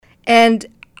And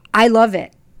I love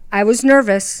it. I was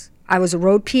nervous. I was a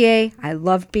road PA. I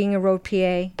loved being a road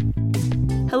PA.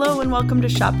 Hello and welcome to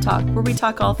Shop Talk, where we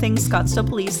talk all things Scottsdale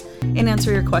Police and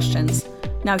answer your questions.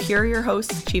 Now here are your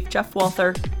hosts, Chief Jeff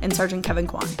Walther and Sergeant Kevin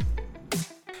Kwan.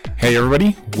 Hey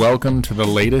everybody, welcome to the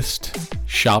latest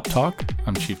Shop Talk.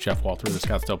 I'm Chief Jeff Walther of the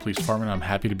Scottsdale Police Department. I'm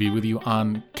happy to be with you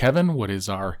on, Kevin, what is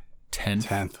our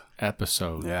 10th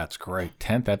episode. Yeah, it's great.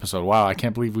 10th episode. Wow, I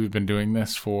can't believe we've been doing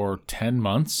this for 10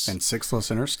 months. And 6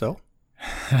 listeners still.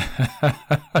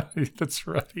 That's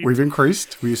right. We've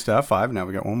increased. We used to have 5. Now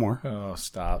we got 1 more. Oh,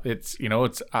 stop.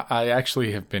 I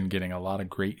actually have been getting a lot of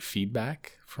great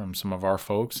feedback from some of our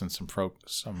folks and some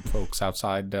folks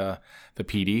outside the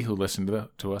PD who listen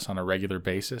to us on a regular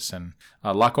basis. And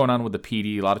a lot going on with the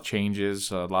PD, a lot of changes,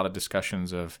 a lot of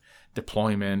discussions of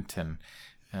deployment and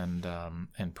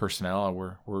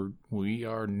personnel. We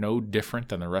are no different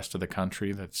than the rest of the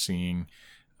country that's seeing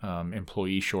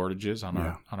employee shortages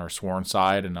on our sworn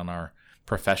side and on our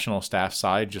professional staff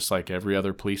side, just like every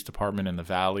other police department in the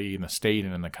valley, in the state,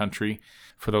 and in the country.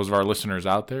 For those of our listeners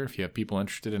out there, if you have people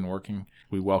interested in working,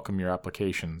 we welcome your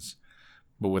applications.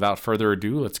 But without further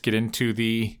ado, let's get into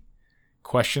the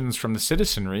questions from the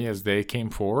citizenry as they came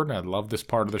forward. I love this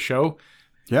part of the show.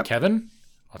 Yep. Kevin,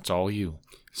 it's all you.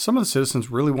 Some of the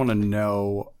citizens really want to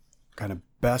know kind of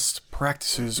best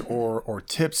practices or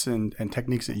tips and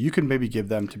techniques that you can maybe give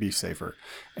them to be safer.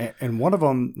 And one of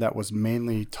them that was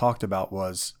mainly talked about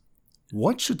was,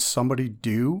 what should somebody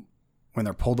do when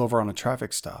they're pulled over on a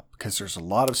traffic stop? Because there's a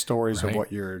lot of stories of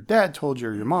what your dad told you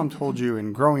or your mom told you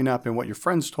and growing up and what your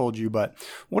friends told you. But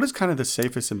what is kind of the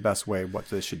safest and best way what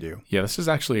they should do? Yeah, this is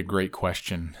actually a great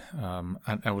question.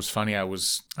 It was funny. I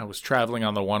was traveling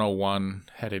on the 101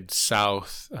 headed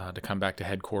south to come back to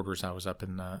headquarters. I was up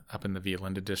in the Via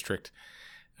Linda district,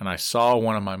 and I saw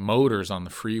one of my motors on the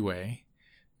freeway,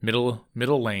 middle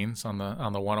lanes on the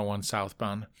 101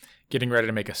 southbound, getting ready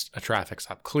to make a traffic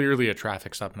stop, clearly a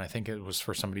traffic stop, and I think it was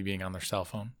for somebody being on their cell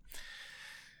phone.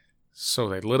 So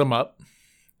they lit them up,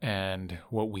 and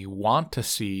what we want to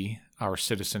see our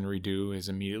citizenry do is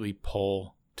immediately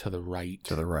pull to the right.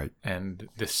 To the right. And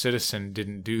the citizen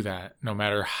didn't do that. No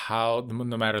matter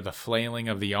the flailing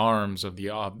of the arms of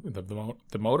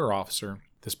the motor officer,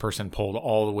 this person pulled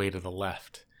all the way to the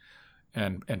left.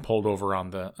 And pulled over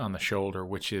on the shoulder,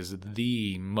 which is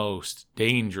the most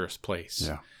dangerous place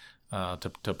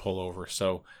to pull over.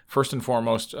 So first and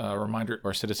foremost, a reminder to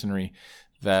our citizenry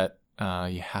that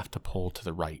you have to pull to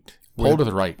the right. Pull to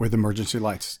the right. With emergency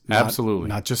lights. Absolutely.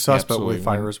 Not just us, but with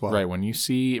fire as well. Right. When you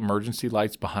see emergency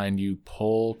lights behind you,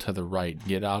 pull to the right.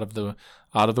 Get out of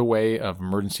the way of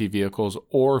emergency vehicles,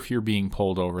 or if you're being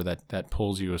pulled over, that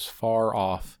pulls you as far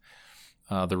off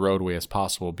the roadway as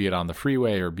possible, be it on the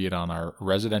freeway or be it on our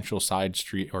residential side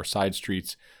street or side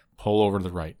streets. Pull over to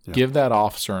the right. Yeah. Give that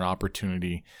officer an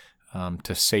opportunity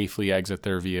to safely exit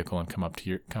their vehicle and come up to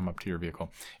your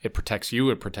vehicle. It protects you.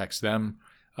 It protects them.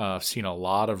 I've seen a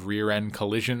lot of rear end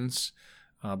collisions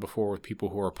before with people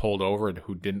who are pulled over and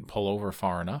who didn't pull over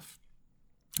far enough.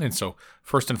 And so,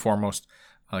 first and foremost,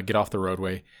 get off the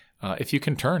roadway. If you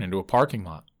can turn into a parking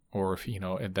lot, or if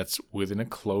that's within a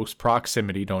close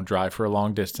proximity, don't drive for a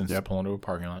long distance to pull into a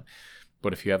parking lot.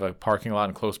 But if you have a parking lot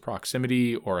in close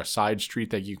proximity or a side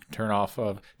street that you can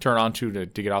turn onto to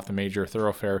get off the major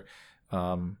thoroughfare,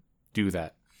 do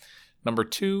that. Number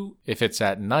 2, if it's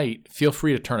at night, feel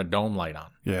free to turn a dome light on.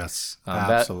 Yes,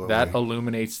 absolutely. That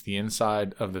illuminates the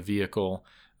inside of the vehicle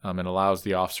and allows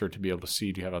the officer to be able to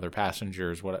see, do you have other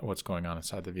passengers, what's going on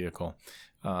inside the vehicle.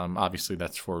 Obviously,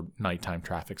 that's for nighttime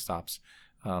traffic stops.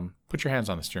 Put your hands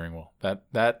on the steering wheel.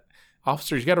 That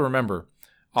officers, you got to remember,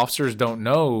 officers don't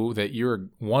know that you're a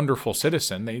wonderful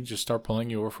citizen. They just start pulling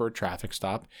you over for a traffic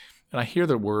stop. And I hear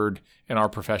the word in our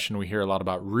profession, we hear a lot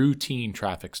about routine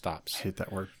traffic stops. I hate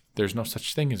that word. There's no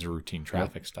such thing as a routine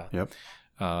traffic stop. Yep.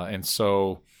 And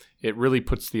so it really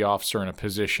puts the officer in a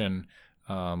position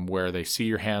where they see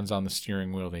your hands on the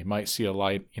steering wheel. They might see a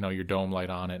light, your dome light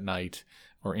on at night,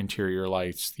 or interior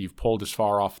lights. You've pulled as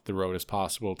far off the road as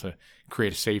possible to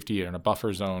create a safety and a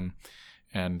buffer zone,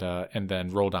 and then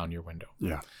roll down your window.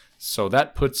 Yeah. So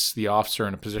that puts the officer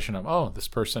in a position of, this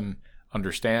person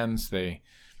understands. They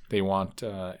want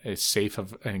as safe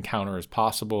of an encounter as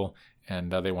possible,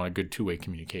 and they want a good two-way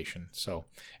communication. So,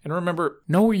 and remember,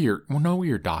 know where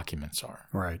your documents are.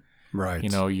 Right.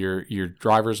 Your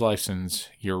driver's license,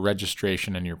 your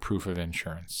registration, and your proof of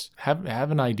insurance. Have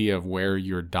an idea of where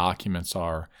your documents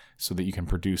are so that you can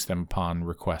produce them upon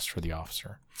request for the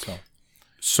officer.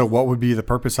 So what would be the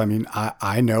purpose? I mean,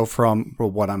 I know from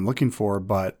what I'm looking for,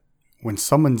 but when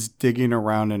someone's digging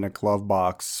around in a glove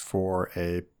box for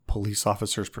a police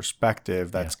officer's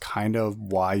perspective, that's kind of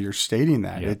why you're stating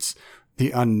that. Yeah. It's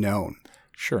the unknown.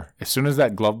 Sure. As soon as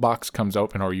that glove box comes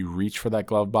open or you reach for that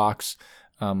glove box,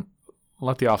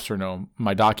 let the officer know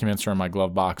my documents are in my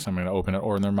glove box. I'm going to open it,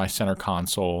 or they're in my center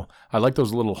console. I like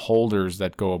those little holders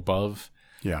that go above,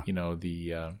 Yeah.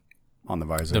 the On the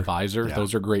visor. the visor. Yeah.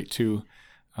 Those are great too.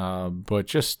 But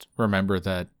just remember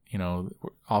that,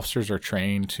 officers are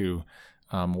trained to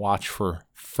watch for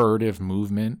furtive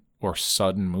movement or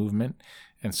sudden movement.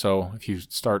 And so if you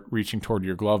start reaching toward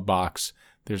your glove box,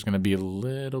 there's going to be a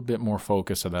little bit more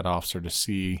focus of that officer to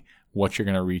see what you're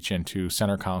going to reach into,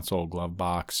 center console, glove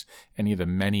box, any of the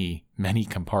many, many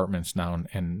compartments now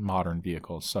in modern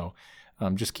vehicles. So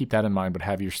just keep that in mind, but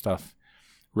have your stuff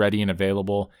ready and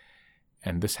available.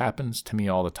 And this happens to me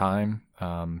all the time.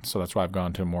 So that's why I've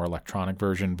gone to a more electronic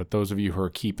version. But those of you who are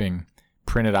keeping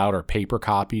printed out or paper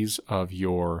copies of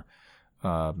your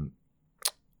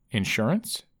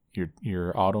insurance,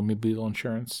 your automobile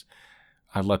insurance,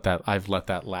 I've let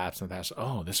that lapse in the past.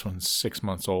 Oh, this one's 6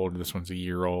 months old. This one's a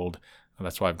year old.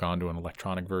 That's why I've gone to an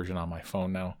electronic version on my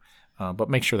phone now. But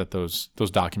make sure that those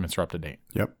documents are up to date.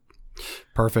 Yep.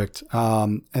 Perfect.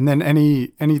 And then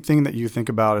anything that you think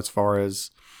about as far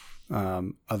as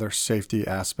other safety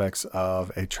aspects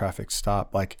of a traffic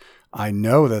stop? Like, I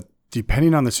know that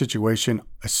depending on the situation,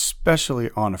 especially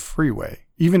on a freeway,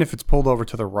 even if it's pulled over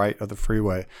to the right of the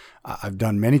freeway, I've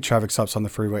done many traffic stops on the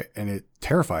freeway and it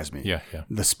terrifies me. Yeah.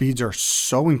 The speeds are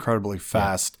so incredibly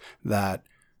fast that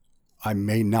I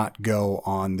may not go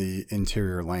on the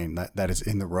interior lane that is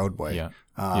in the roadway. Yeah.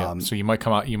 So you might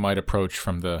come out, you might approach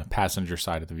from the passenger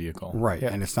side of the vehicle. Right.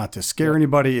 Yeah. And it's not to scare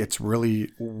anybody. It's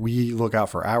really, we look out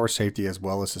for our safety as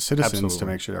well as the citizens to Absolutely.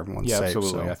 make sure everyone's Yeah, safe.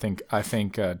 absolutely. So. I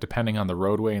think depending on the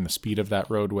roadway and the speed of that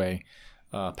roadway,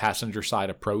 passenger side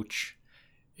approach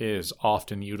is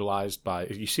often utilized by,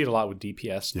 you see it a lot with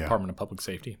DPS, Department of Public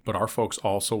Safety, but our folks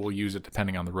also will use it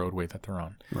depending on the roadway that they're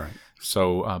on. Right.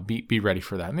 So be ready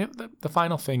for that. And the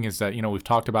final thing is that, we've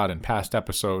talked about in past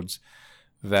episodes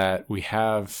that we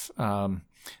have,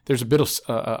 there's a bit of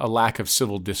a lack of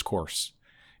civil discourse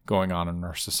going on in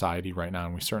our society right now.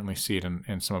 And we certainly see it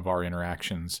in some of our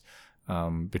interactions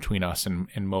between us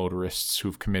and motorists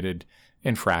who've committed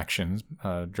infractions,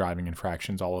 driving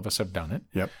infractions. All of us have done it.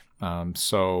 Yep.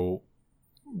 So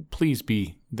please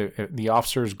the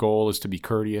officer's goal is to be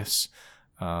courteous.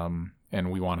 And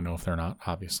we want to know if they're not,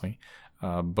 obviously.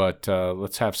 But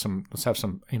let's have some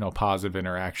positive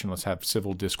interaction. Let's have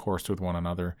civil discourse with one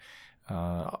another.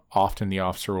 Often the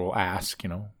officer will ask,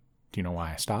 do you know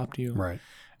why I stopped you? Right.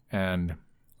 And a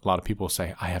lot of people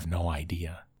say, I have no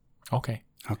idea. Okay.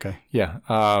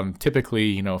 Yeah.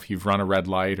 Typically, if you've run a red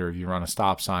light or if you run a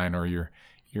stop sign or you're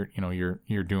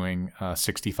doing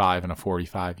 65 and a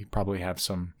 45, you probably have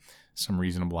some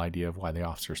reasonable idea of why the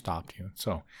officer stopped you.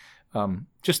 So,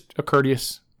 just a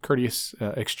courteous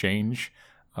exchange.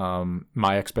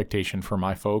 My expectation for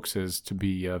my folks is to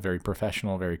be very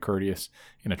professional, very courteous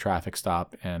in a traffic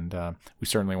stop, and we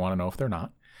certainly want to know if they're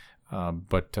not.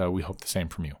 But we hope the same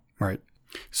from you. Right.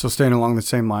 So staying along the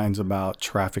same lines about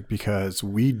traffic, because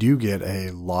we do get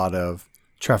a lot of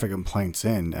traffic complaints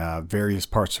in various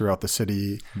parts throughout the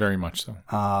city. Very much so.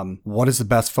 What is the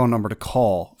best phone number to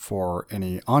call for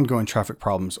any ongoing traffic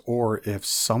problems, or if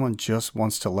someone just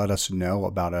wants to let us know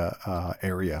about a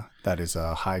area that is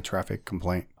a high traffic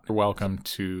complaint? You're welcome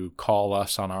to call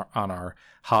us on our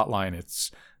hotline.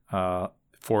 It's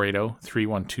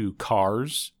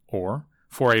 480-312-CARS or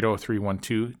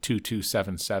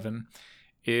 480-312-2277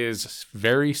 is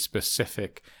very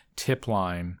specific tip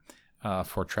line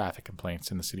for traffic complaints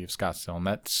in the city of Scottsdale. And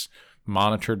that's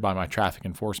monitored by my traffic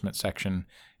enforcement section.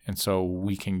 And so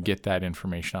we can get that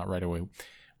information out right away.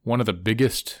 One of the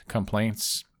biggest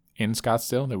complaints in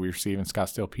Scottsdale that we receive in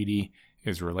Scottsdale PD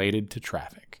is related to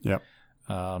traffic. Yep.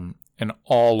 And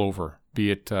all over, be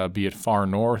it far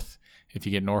north. If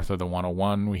you get north of the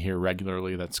 101, we hear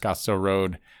regularly that Scottsdale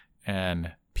Road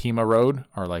and Pima Road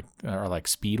are like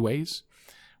speedways,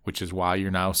 which is why you're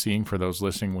now seeing, for those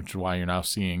listening,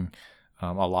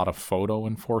 a lot of photo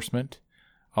enforcement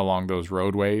along those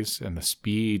roadways, and the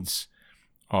speeds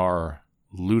are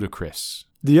ludicrous.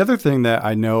 The other thing that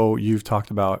I know you've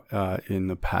talked about in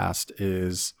the past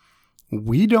is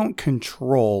we don't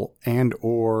control and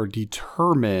or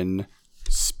determine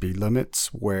speed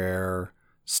limits, where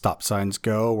stop signs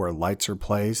go, where lights are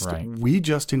placed. Right. We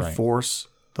just enforce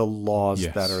the laws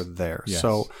Yes. that are there. Yes.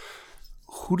 So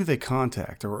who do they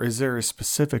contact, or is there a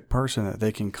specific person that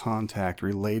they can contact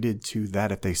related to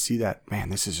that if they see that, man,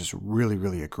 this is just really,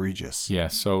 really egregious? Yeah,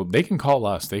 so they can call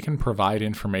us. They can provide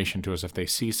information to us if they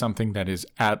see something that is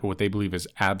at what they believe is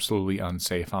absolutely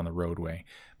unsafe on the roadway.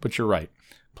 But you're right.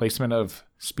 Placement of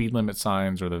speed limit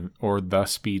signs or the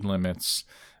speed limits,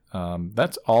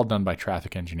 that's all done by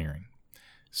traffic engineering.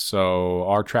 So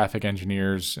our traffic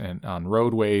engineers on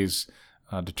roadways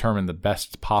determine the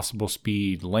best possible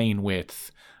speed, lane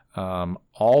width,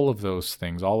 all of those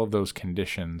things, all of those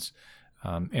conditions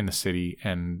in the city,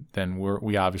 and then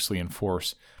we obviously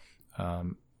enforce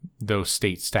those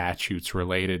state statutes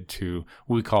related to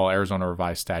what we call Arizona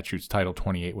Revised Statutes, Title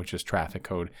 28, which is traffic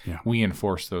code. Yeah. We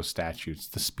enforce those statutes,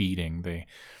 the speeding, the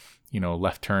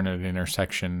left turn at an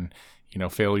intersection,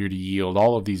 failure to yield,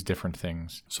 all of these different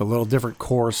things. So a little different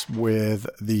course with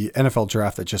the NFL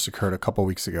draft that just occurred a couple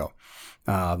weeks ago.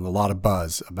 A lot of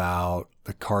buzz about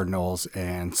the Cardinals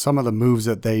and some of the moves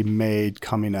that they made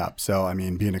coming up. So, I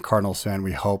mean, being a Cardinals fan,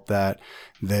 we hope that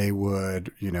they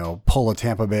would, pull a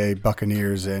Tampa Bay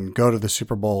Buccaneers and go to the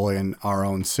Super Bowl in our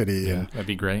own city. Yeah, and that'd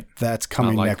be great. That's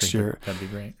coming next year. That'd be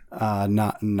great.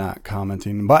 Not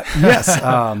commenting, but yes.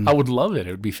 I would love it. It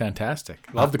would be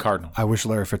fantastic. Love the Cardinals. I wish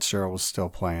Larry Fitzgerald was still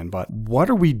playing, but what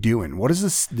are we doing? What is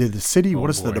this? The city, what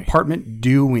is the department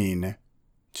doing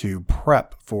to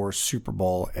prep for Super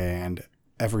Bowl and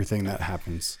everything that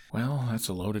happens? Well, that's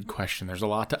a loaded question. There's a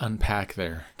lot to unpack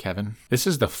there, Kevin. This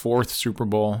is the 4th Super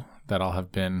Bowl that I'll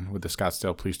have been with the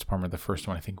Scottsdale Police Department. The first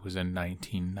one, I think, was in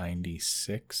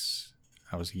 1996.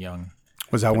 I was young.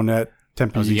 Was that one at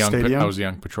Tempe Stadium? I was a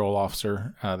young patrol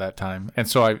officer that time. And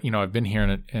so I've been here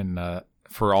in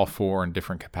for all 4 in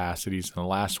different capacities. And the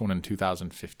last one in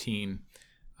 2015,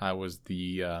 I was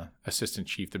the assistant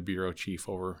chief, the bureau chief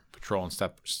over patrol and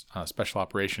special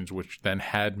operations, which then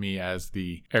had me as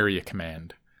the area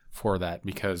command for that,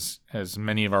 because as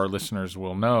many of our listeners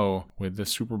will know, with the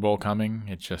Super Bowl coming,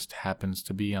 it just happens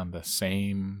to be on the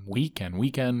same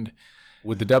weekend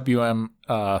with the WM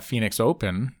Phoenix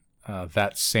Open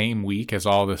that same week as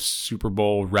all the Super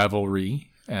Bowl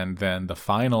revelry, and then the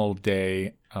final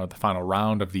day, the final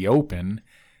round of the Open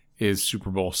is Super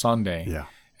Bowl Sunday. Yeah.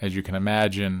 As you can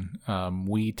imagine,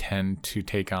 we tend to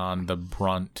take on the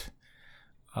brunt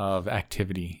of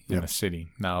activity in the city.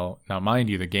 Now, mind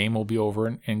you, the game will be over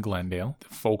in Glendale.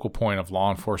 The focal point of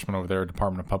law enforcement over there,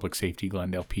 Department of Public Safety,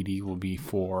 Glendale PD, will be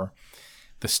for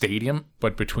the stadium.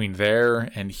 But between there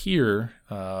and here,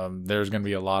 there's going to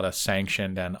be a lot of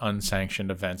sanctioned and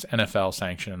unsanctioned events, NFL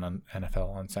sanctioned and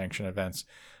NFL unsanctioned events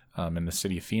in the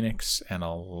city of Phoenix, and a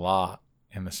lot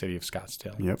in the city of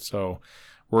Scottsdale. Yep. So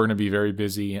we're going to be very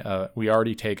busy. We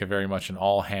already take a very much an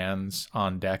all hands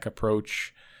on deck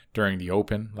approach during the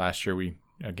Open. Last year, we,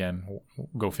 again,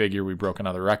 go figure, we broke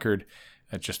another record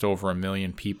at just over 1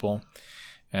 million people.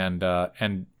 And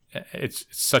it's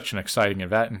such an exciting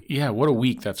event. And yeah, what a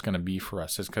week that's going to be for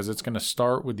us, is because it's going to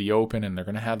start with the Open, and they're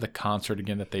going to have the concert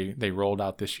again that they rolled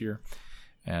out this year.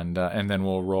 And then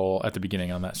we'll roll at the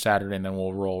beginning on that Saturday, and then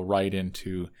we'll roll right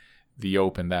into the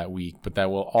Open that week. But that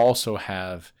will also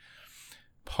have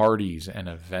parties and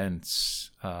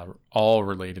events all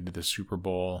related to the Super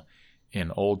Bowl in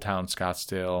Old Town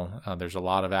Scottsdale. There's a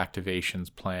lot of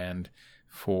activations planned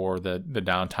for the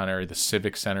downtown area, the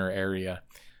Civic Center area.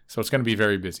 So it's going to be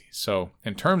very busy. So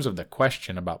in terms of the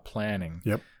question about planning,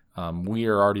 we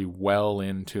are already well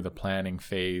into the planning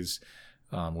phase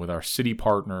with our city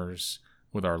partners,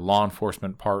 with our law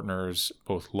enforcement partners,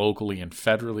 both locally and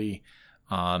federally,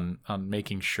 on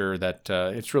making sure that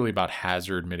it's really about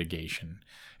hazard mitigation.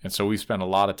 And so we've spent a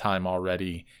lot of time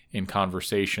already in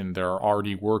conversation. There are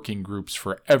already working groups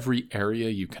for every area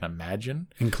you can imagine.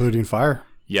 Including fire.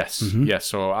 Yes, yes.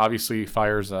 So obviously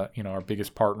fire's our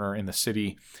biggest partner in the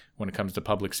city when it comes to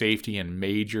public safety and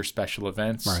major special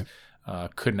events.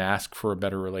 Right. Couldn't ask for a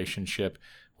better relationship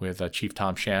with Chief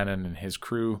Tom Shannon and his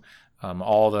crew.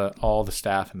 All the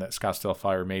staff and the Scottsdale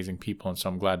Fire, amazing people, and so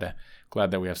I'm glad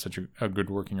that we have such a good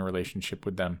working relationship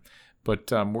with them.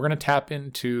 But we're going to tap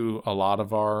into a lot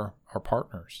of our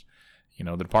partners.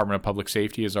 The Department of Public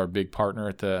Safety is our big partner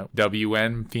at the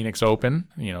WN Phoenix Open.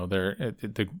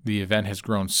 The event has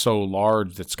grown so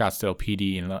large that Scottsdale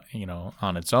PD,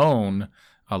 on its own,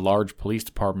 a large police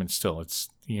department still,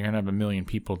 you're going to have 1 million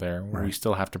people there. Right. We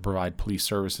still have to provide police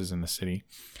services in the city.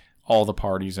 All the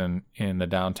parties in the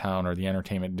downtown or the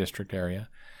entertainment district area.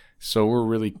 So we're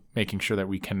really making sure that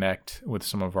we connect with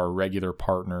some of our regular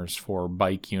partners for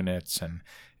bike units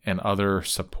and other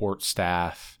support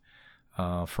staff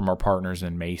from our partners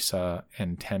in Mesa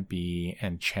and Tempe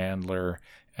and Chandler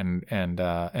and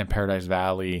Paradise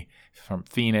Valley. From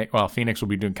Phoenix, well, Phoenix will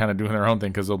be doing their own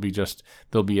thing because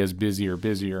they'll be as busy or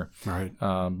busier. Right.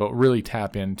 But really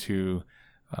tap into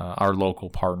our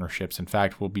local partnerships. In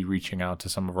fact, we'll be reaching out to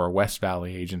some of our West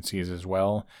Valley agencies as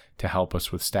well to help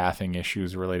us with staffing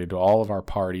issues related to all of our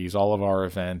parties, all of our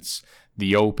events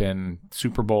the Open,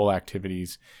 Super Bowl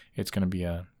activities. It's going to be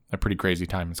a pretty crazy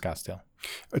time in Scottsdale.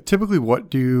 Typically,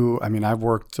 I've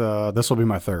worked, this will be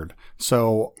my third.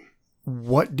 So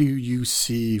what do you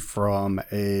see from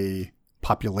a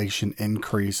population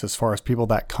increase as far as people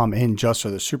that come in just for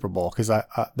the Super Bowl? Because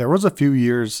there was a few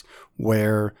years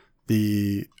where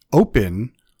the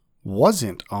Open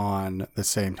wasn't on the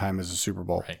same time as the Super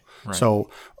Bowl. Right. So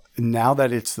now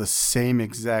that it's the same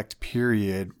exact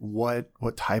period, what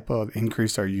type of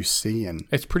increase are you seeing?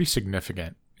 It's pretty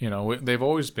significant. They've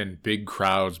always been big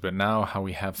crowds, but now how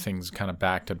we have things kind of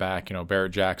back to back,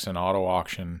 Barrett-Jackson Auto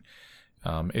Auction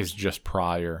is just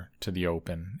prior to the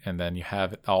Open. And then you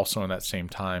have also in that same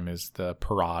time is the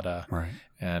Parada, right?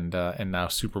 And now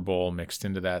Super Bowl mixed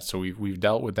into that. So we've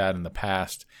dealt with that in the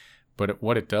past, but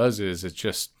what it does is it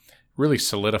just really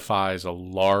solidifies a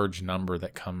large number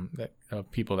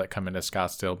of people that come into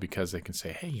Scottsdale, because they can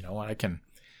say, hey, you know what, I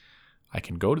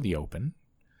can go to the Open,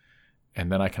 and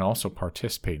then I can also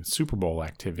participate in Super Bowl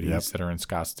activities that are in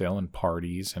Scottsdale, and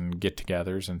parties and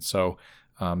get-togethers. And so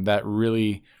that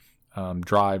really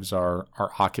drives our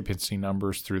occupancy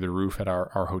numbers through the roof at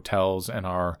our hotels, and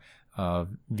our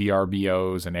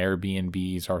VRBOs and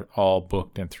Airbnbs are all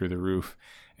booked and through the roof.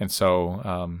 And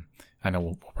so I know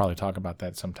we'll probably talk about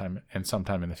that sometime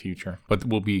in the future, but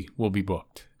we'll be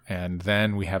booked. And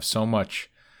then we have so much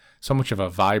of a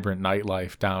vibrant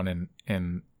nightlife down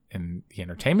in the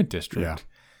entertainment district. Yeah.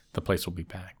 The place will be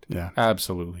packed. Yeah,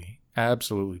 absolutely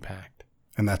packed.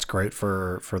 And that's great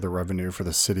for the revenue, for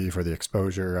the city, for the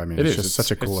exposure. I mean, it's just such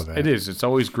a cool event. It is. It's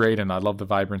always great, and I love the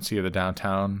vibrancy of the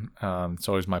downtown. It's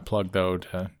always my plug, though,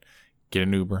 to get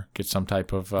an Uber, get some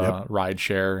type of ride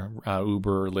share,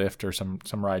 Uber or Lyft or some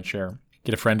ride share.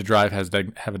 Get a friend to drive,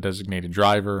 have a designated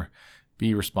driver.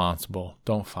 Be responsible.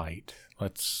 Don't fight.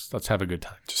 Let's have a good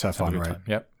time. Just have fun, right? Time.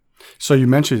 Yep. So you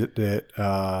mentioned it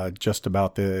just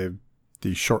about the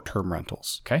short-term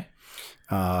rentals. Okay.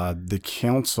 The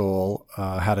council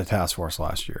had a task force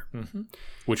last year. Mm-hmm.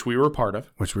 Which we were a part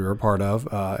of.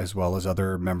 As well as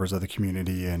other members of the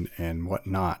community and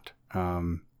whatnot.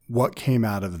 What came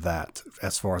out of that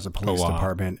as far as the police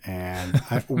department? And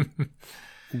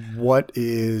what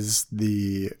is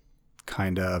the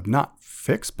kind of, not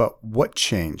fix, but what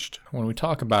changed? When we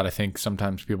talk about, I think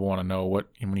sometimes people want to know when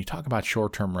you talk about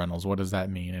short-term rentals, what does that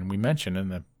mean? And we mentioned in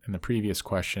the previous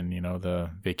question, the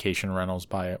vacation rentals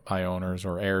by owners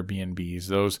or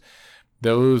Airbnbs,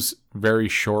 those very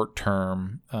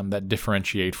short-term that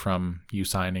differentiate from you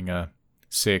signing a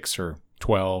 6 or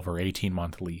 12 or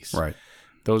 18-month lease. Right.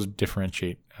 Those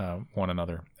differentiate one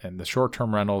another. And the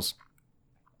short-term rentals,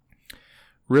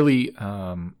 really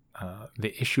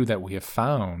the issue that we have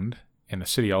found in the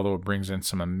city, although it brings in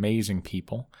some amazing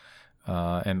people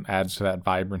and adds to that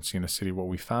vibrancy in the city, what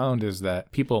we found is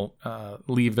that people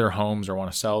leave their homes or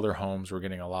want to sell their homes. We're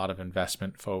getting a lot of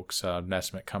investment folks,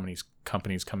 investment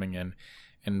companies coming in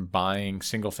and buying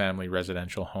single-family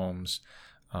residential homes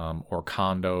or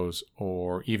condos,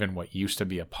 or even what used to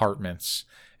be apartments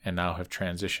and now have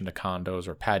transitioned to condos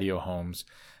or patio homes.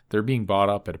 They're being bought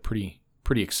up at a pretty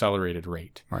accelerated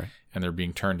rate, right? And they're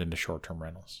being turned into short-term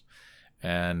rentals.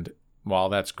 And while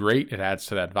that's great, it adds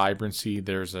to that vibrancy.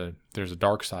 There's a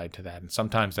dark side to that, and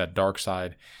sometimes that dark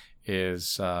side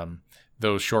is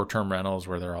those short-term rentals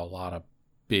where there are a lot of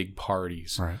big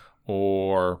parties, right?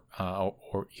 Or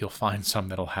you'll find some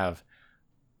that'll have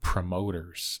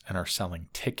promoters and are selling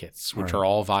tickets, which are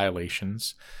all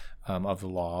violations of the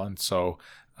law, and so.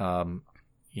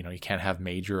 You can't have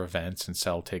major events and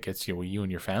sell tickets. You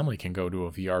and your family can go to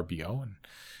a VRBO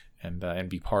and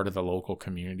be part of the local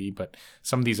community, but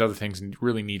some of these other things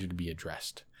really needed to be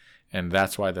addressed, and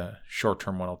that's why the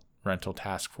short-term rental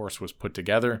task force was put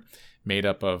together, made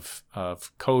up of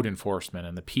code enforcement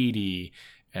and the PD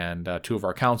and 2 of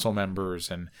our council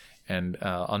members and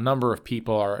a number of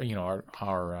people,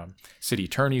 our city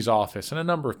attorney's office, and a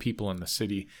number of people in the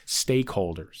city,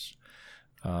 stakeholders.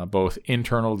 Both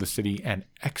internal to the city and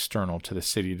external to the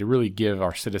city, to really give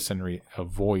our citizenry a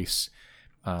voice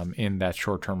in that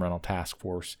short-term rental task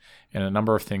force. And a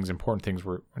number of important things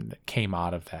that came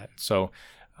out of that. So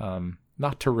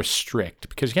not to restrict,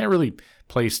 because you can't really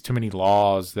place too many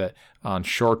laws on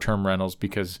short-term rentals,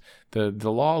 because the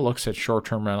law looks at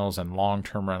short-term rentals and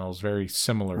long-term rentals very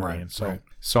similarly. Right, and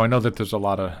so I know that there's a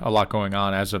lot going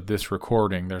on as of this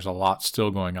recording. There's a lot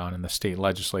still going on in the state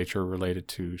legislature related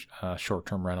to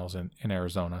short-term rentals in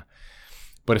Arizona.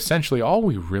 But essentially, all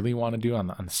we really want to do on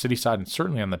the city side, and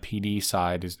certainly on the PD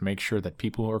side, is to make sure that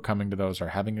people who are coming to those are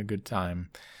having a good time,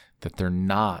 that they're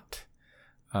not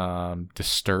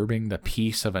disturbing the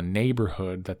peace of a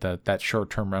neighborhood that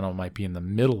short-term rental might be in the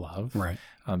middle of. Right.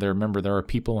 There are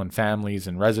people and families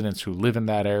and residents who live in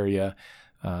that area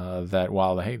that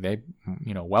while they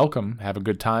welcome, have a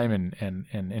good time and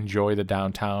enjoy the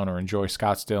downtown or enjoy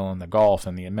Scottsdale and the golf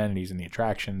and the amenities and the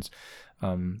attractions.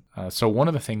 So one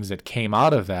of the things that came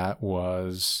out of that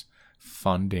was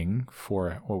funding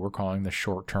for what we're calling the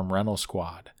short-term rental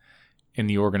squad. In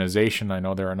the organization, I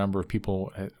know there are a number of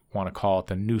people that want to call it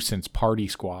the nuisance party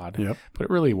squad, but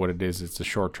really what it is, it's a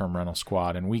short-term rental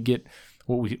squad. And we get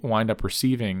what we wind up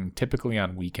receiving typically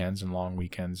on weekends and long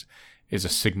weekends is a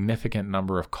significant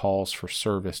number of calls for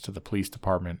service to the police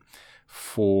department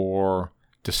for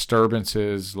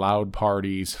disturbances, loud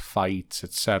parties, fights,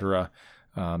 etc.,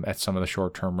 at some of the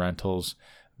short-term rentals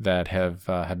that have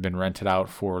been rented out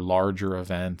for larger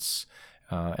events,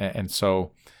 and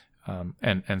some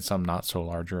not so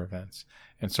larger events.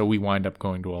 And so we wind up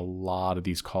going to a lot of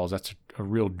these calls. That's a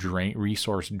real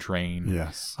resource drain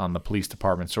on the police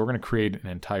department. So we're going to create an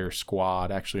entire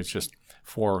squad. Actually, it's just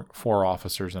four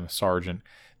officers and a sergeant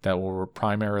that will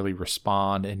primarily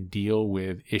respond and deal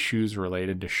with issues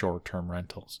related to short-term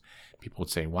rentals. People would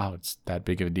say, wow, it's that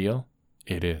big of a deal?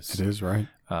 It is. It is, right.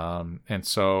 And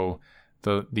so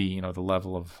the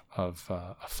level of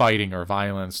fighting or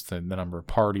violence, the number of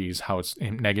parties, how it's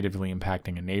negatively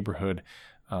impacting a neighborhood,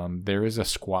 there is a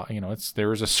squad.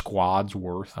 There is a squad's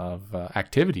worth of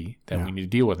activity that we need to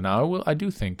deal with. Now, I do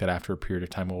think that after a period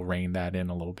of time, we'll rein that in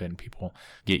a little bit, and people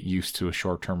get used to a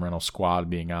short-term rental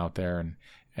squad being out there.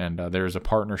 And there's a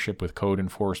partnership with code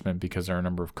enforcement because there are a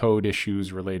number of code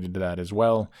issues related to that as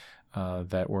well.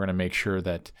 That we're going to make sure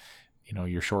that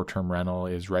your short-term rental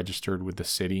is registered with the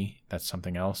city. That's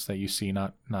something else that you see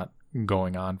not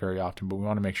going on very often, but we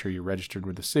want to make sure you're registered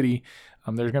with the city.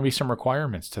 There's going to be some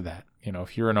requirements to that.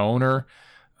 If you're an owner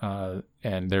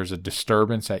and there's a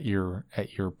disturbance at your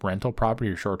rental property,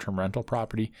 your short-term rental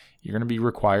property, you're going to be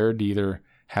required to either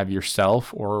have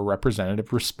yourself or a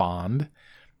representative respond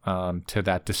to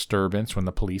that disturbance when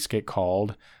the police get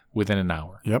called within an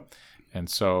hour. Yep. And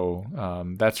so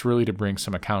that's really to bring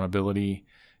some accountability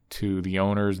to the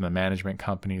owners and the management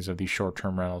companies of these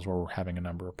short-term rentals where we're having a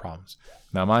number of problems.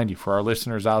 Now, mind you, for our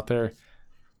listeners out there,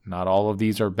 not all of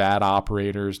these are bad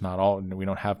operators. We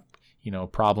don't have,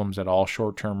 problems at all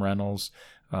short-term rentals.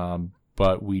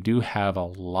 But we do have a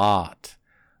lot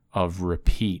of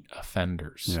repeat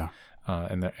offenders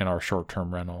in our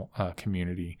short-term rental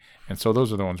community. And so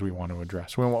those are the ones we want to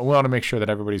address. We want to make ssure that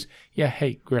everybody's,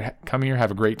 hey, come here,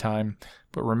 have a great time.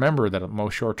 But remember that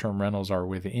most short-term rentals are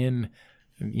within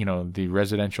the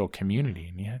residential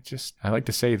community. And I like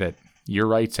to say that your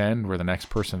rights end where the next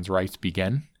person's rights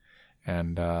begin,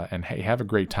 and hey, have a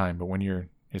great time. But when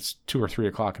it's 2 or 3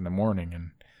 o'clock in the morning and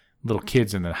little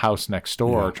kids in the house next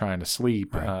door are trying to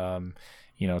sleep, right.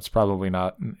 It's probably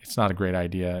not a great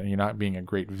idea. You're not being a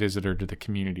great visitor to the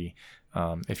community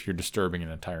if you're disturbing an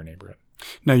entire neighborhood.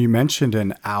 Now, you mentioned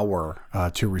an hour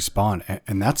to respond,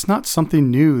 and that's not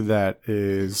something new that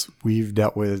we've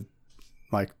dealt with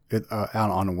out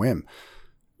on a whim.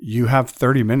 You have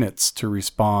 30 minutes to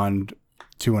respond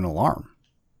to an alarm,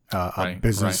 a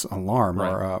business alarm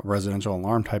or a residential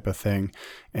alarm type of thing.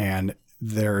 And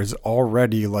there is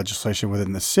already legislation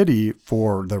within the city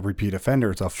for the repeat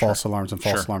offenders of false alarms and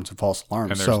false alarms and false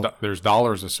alarms. And there's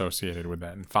dollars associated with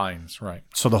that and fines, right?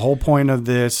 So the whole point of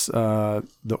this,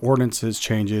 the ordinances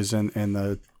changes and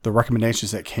the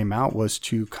recommendations that came out was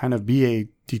to kind of be a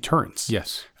deterrence.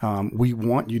 Yes. We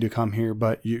want you to come here,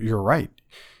 but you're right.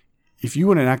 If you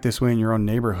want to act this way in your own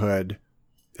neighborhood,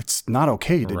 it's not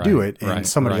okay to do it in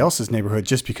somebody else's neighborhood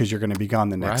just because you're going to be gone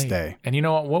the next day. And you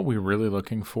know what we're really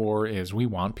looking for is we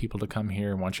want people to come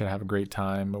here and want you to have a great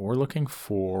time, but we're looking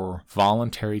for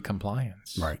voluntary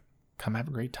compliance. Right. Come have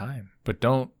a great time, but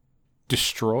don't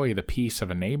destroy the peace of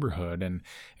a neighborhood. And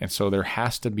so there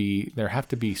have to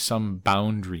be some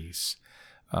boundaries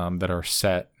that are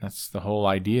set. That's the whole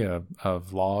idea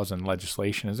of laws and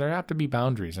legislation, is there have to be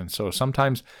boundaries. And so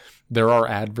sometimes there are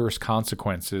adverse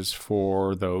consequences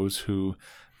for those who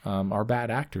are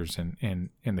bad actors in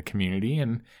the community.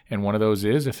 And one of those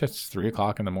is if it's 3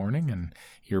 o'clock in the morning and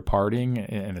you're partying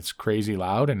and it's crazy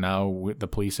loud and now the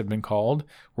police have been called,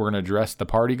 we're going to address the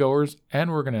party goers and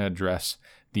we're going to address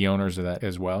the owners of that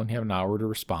as well. And you have an hour to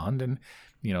respond. And,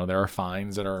 there are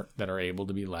fines that are able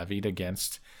to be levied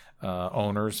against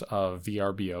owners of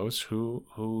VRBOs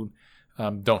who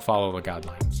don't follow the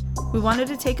guidelines. We wanted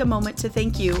to take a moment to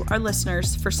thank you, our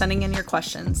listeners, for sending in your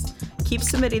questions. Keep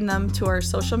submitting them to our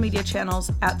social media channels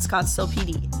at Scottsdale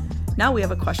PD. Now we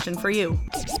have a question for you.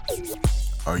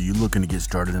 Are you looking to get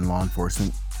started in law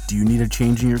enforcement? Do you need a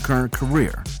change in your current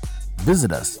career?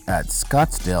 Visit us at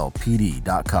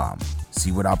scottsdalepd.com.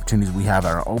 See what opportunities we have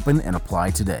are open and apply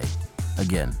today.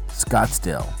 Again,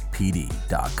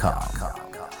 ScottsdalePD.com.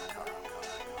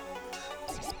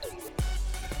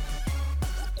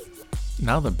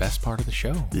 Now the best part of the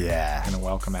show. Yeah. I'm going to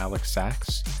welcome Alex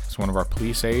Sachs. He's one of our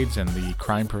police aides and the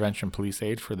crime prevention police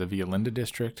aide for the Via Linda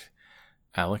district.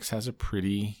 Alex has a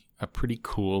pretty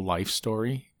cool life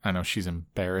story. I know she's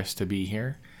embarrassed to be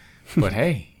here, but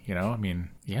hey,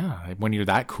 when you're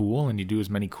that cool and you do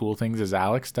as many cool things as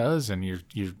Alex does, and you're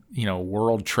a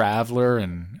world traveler,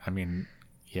 and I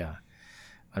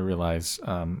realize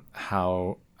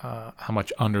how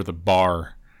much under the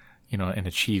bar, an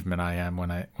achievement I am when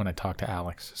I talk to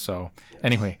Alex. So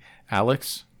anyway,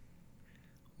 Alex,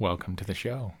 welcome to the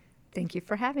show. Thank you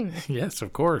for having me. Yes,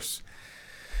 of course.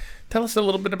 Tell us a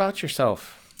little bit about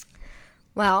yourself.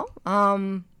 Well,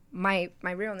 my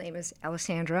real name is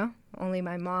Alessandra. Only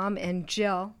my mom and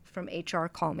Jill from HR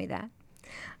call me that.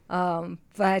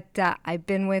 But I've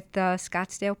been with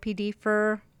Scottsdale PD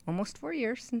for almost 4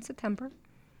 years, in September.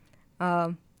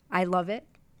 I love it.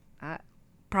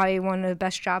 Probably one of the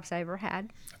best jobs I ever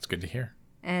had. That's good to hear.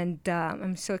 And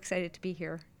I'm so excited to be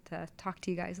here to talk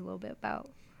to you guys a little bit about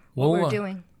what we're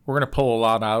doing. We're going to pull a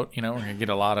lot out. We're going to get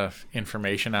a lot of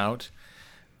information out.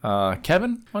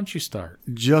 Kevin, why don't you start?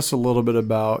 Just a little bit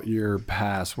about your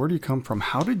past. Where do you come from?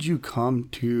 How did you come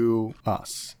to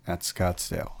us at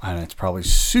Scottsdale? And it's probably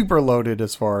super loaded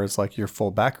as far as like your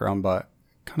full background, but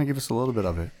kind of give us a little bit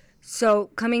of it. So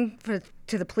coming to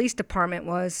the police department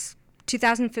was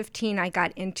 2015. I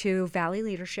got into Valley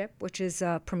Leadership, which is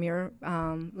a premier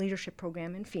leadership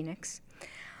program in Phoenix.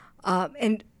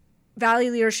 And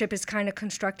Valley Leadership is kind of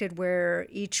constructed where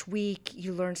each week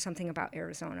you learn something about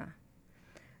Arizona.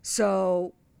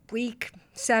 So week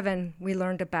 7, we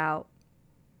learned about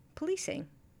policing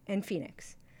in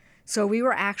Phoenix. So we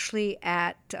were actually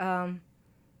at the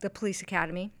police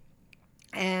academy,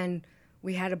 and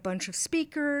we had a bunch of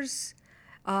speakers,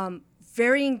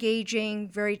 very engaging,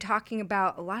 talking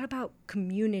about a lot about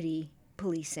community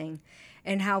policing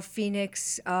and how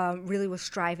Phoenix really was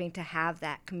striving to have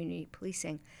that community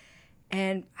policing.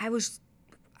 And I was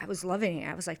loving it.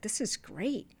 I was like, this is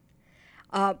great.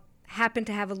 Happened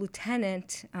to have a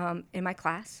lieutenant in my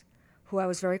class who I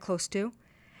was very close to.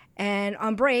 And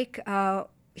on break,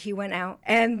 he went out.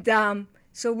 And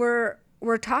so we're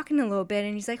talking a little bit,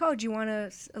 and he's like, oh, do you want to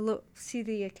see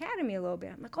the academy a little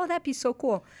bit? I'm like, oh, that'd be so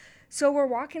cool. So we're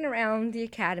walking around the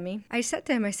academy. I said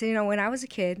to him, I said, when I was a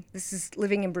kid, this is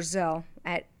living in Brazil,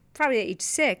 at probably age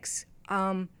 6,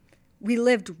 we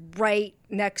lived right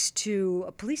next to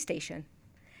a police station.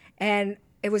 And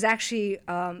it was actually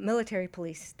a military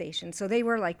police station. So they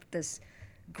were like this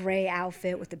gray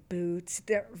outfit with the boots.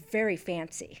 They're very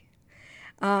fancy.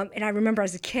 And I remember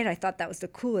as a kid, I thought that was the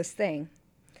coolest thing.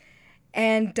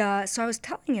 And so I was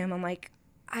telling him, I'm like,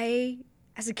 I,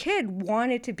 as a kid,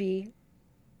 wanted to be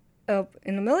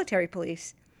in the military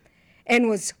police and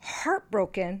was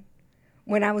heartbroken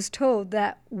when I was told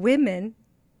that women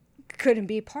couldn't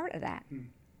be part of that.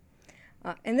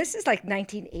 And this is like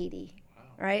 1980,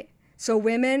 right? So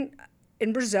women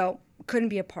in Brazil couldn't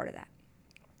be a part of that.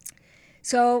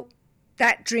 So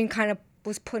that dream kind of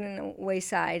was put in the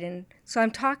wayside. And so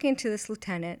I'm talking to this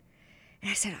lieutenant,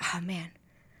 and I said, oh, man,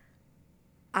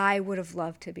 I would have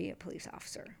loved to be a police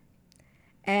officer.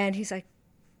 And he's like,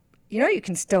 you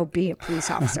can still be a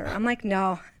police officer. I'm like,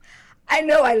 no, I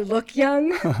know I look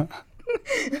young,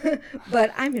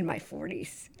 but I'm in my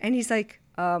 40s. And he's like,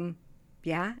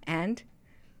 yeah, and?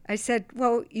 I said,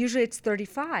 well, usually it's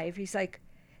 35. He's like,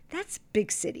 that's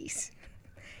big cities.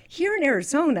 Here in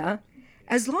Arizona,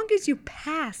 as long as you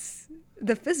pass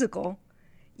the physical,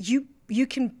 you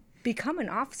can become an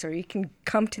officer. You can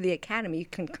come to the academy. You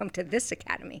can come to this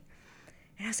academy.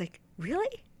 And I was like,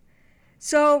 really?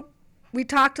 So we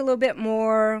talked a little bit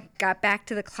more, got back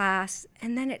to the class,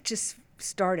 and then it just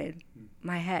started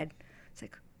my head. It's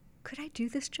like, could I do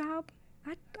this job?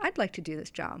 I'd like to do this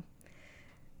job.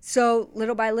 So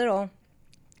little by little,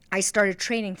 I started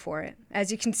training for it.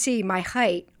 As you can see, my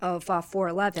height of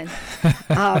 4'11".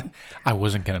 I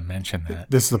wasn't going to mention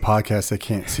that. This is the podcast. They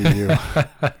can't see you.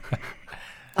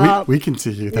 We can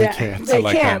see you. They can't. They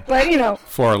can't, but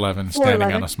 4'11",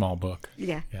 standing on a small book.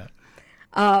 Yeah.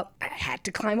 I had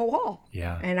to climb a wall.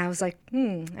 Yeah. And I was like, I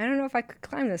don't know if I could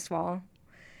climb this wall.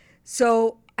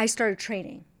 So I started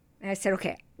training. And I said,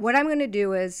 okay, what I'm going to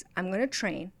do is I'm going to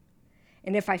train.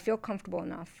 And if I feel comfortable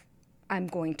enough, I'm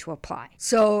going to apply.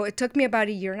 So it took me about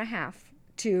 1.5 years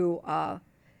to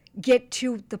get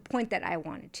to the point that I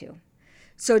wanted to.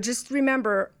 So just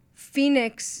remember,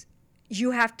 Phoenix, you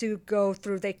have to go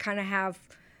through, they kind of have,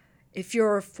 if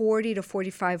you're 40 to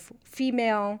 45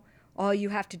 female, all you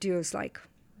have to do is like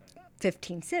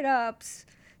 15 sit-ups,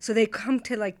 So they come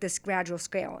to like this gradual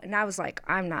scale. And I was like,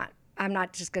 I'm not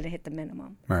just going to hit the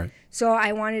minimum. Right. So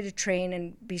I wanted to train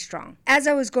and be strong. As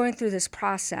I was going through this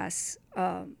process,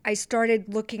 I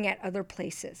started looking at other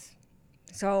places.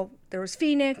 So there was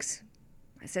Phoenix.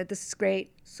 I said, this is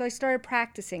great. So I started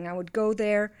practicing. I would go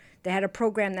there. They had a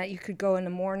program that you could go in the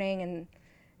morning,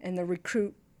 and the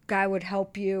recruit guy would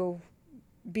help you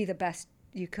be the best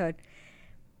you could.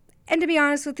 And to be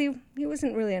honest with you, he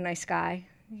wasn't really a nice guy.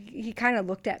 He kind of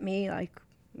looked at me like,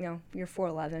 you're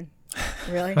 4'11".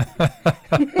 Really?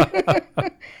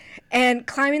 And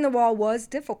climbing the wall was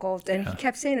difficult. And he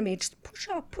kept saying to me, just push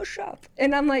up, push up.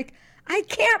 And I'm like, I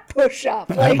can't push up.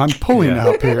 Like, I'm pulling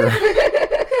up here.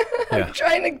 I'm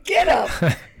trying to get up.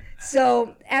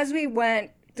 So as we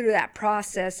went through that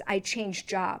process, I changed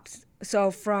jobs. So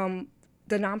from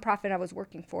the nonprofit I was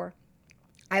working for,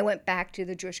 I went back to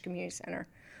the Jewish Community Center,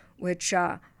 which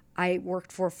I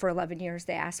worked for 11 years.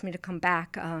 They asked me to come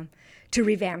back to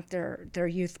revamp their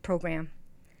youth program.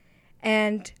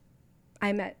 And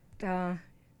I met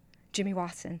Jimmy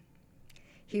Watson.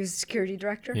 He was the security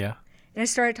director. Yeah. And I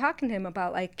started talking to him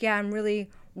about, like, I'm really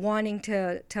wanting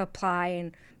to apply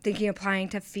and thinking of applying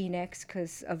to Phoenix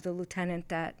because of the lieutenant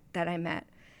that I met.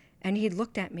 And he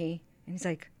looked at me and he's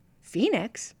like,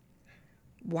 Phoenix?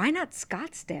 Why not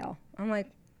Scottsdale? I'm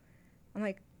like,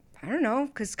 I don't know,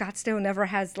 because Scottsdale never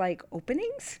has, like,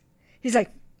 openings. He's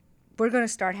like, we're going to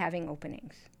start having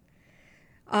openings.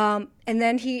 And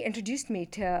then he introduced me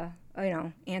to,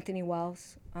 Anthony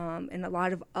Wells and a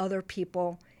lot of other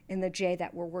people in the J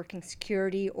that were working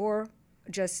security or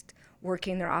just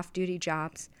working their off-duty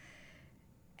jobs.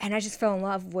 And I just fell in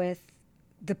love with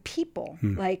the people.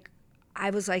 Like, I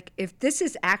was like, if this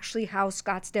is actually how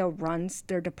Scottsdale runs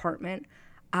their department,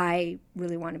 I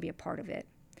really want to be a part of it.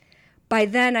 By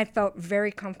then, I felt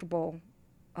very comfortable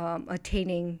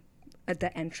attaining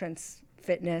the entrance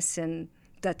fitness and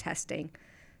the testing.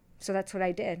 So that's what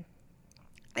I did.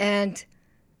 And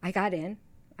I got in.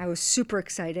 I was super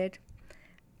excited.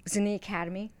 I was in the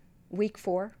academy, week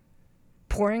 4,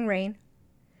 pouring rain.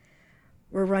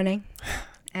 We're running.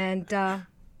 And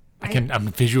I'm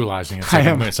visualizing it.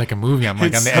 It's like a movie. I'm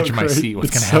like on the edge of my seat.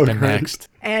 What's going to happen next?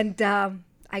 And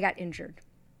I got injured.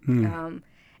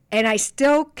 And I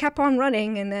still kept on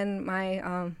running. And then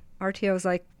my RTO was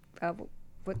like,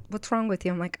 what's wrong with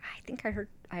you? I'm like, I think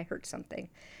I hurt something.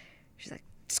 She's like,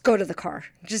 just go to the car.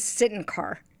 Just sit in the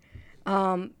car.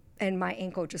 And my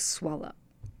ankle just swelled up.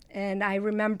 And I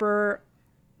remember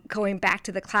going back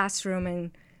to the classroom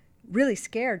and really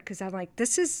scared because I'm like,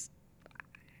 this is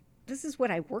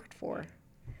what I worked for.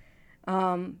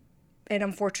 And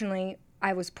unfortunately,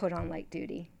 I was put on light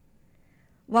duty.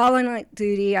 While on light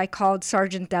duty, I called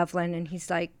Sergeant Devlin, and he's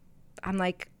like, I'm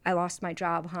like, I lost my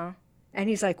job, huh? And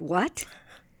he's like, what?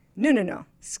 No.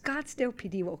 Scottsdale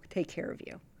PD will take care of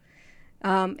you.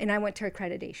 And I went to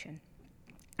accreditation.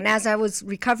 And as I was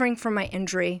recovering from my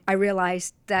injury, I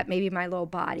realized that maybe my little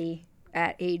body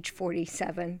at age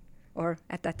 47, or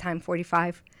at that time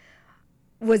 45,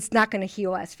 was not going to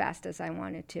heal as fast as I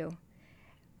wanted to.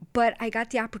 But I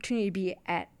got the opportunity to be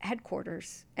at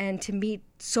headquarters and to meet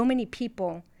so many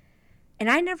people. And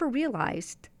I never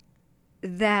realized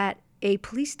that a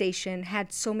police station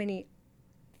had so many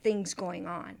things going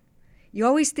on. You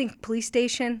always think police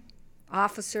station,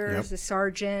 officers, a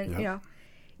sergeant,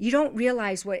 you don't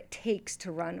realize what it takes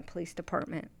to run a police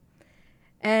department.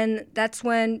 And that's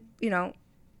when,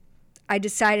 I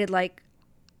decided, like,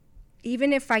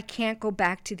 even if I can't go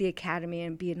back to the academy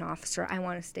and be an officer, I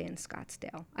want to stay in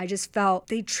Scottsdale. I just felt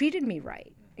they treated me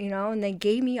right, and they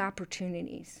gave me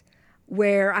opportunities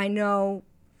where I know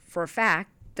for a fact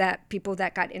that people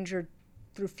that got injured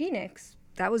through Phoenix,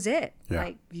 that was it. Yeah.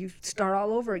 Like, you start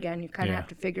all over again. You kind of have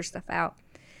to figure stuff out.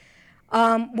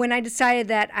 When I decided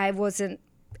that I wasn't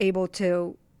able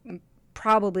to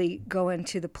probably go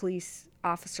into the police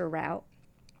officer route,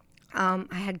 I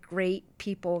had great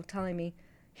people telling me,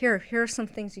 here are some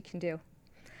things you can do.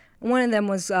 One of them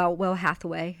was Will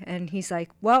Hathaway, and he's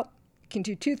like, well, you can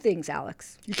do 2 things,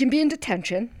 Alex. You can be in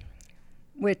detention,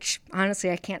 which honestly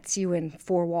I can't see you in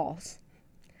 4 walls,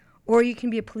 or you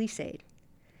can be a police aide.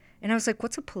 And I was like,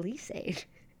 what's a police aide?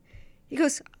 He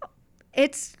goes,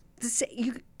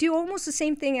 you do almost the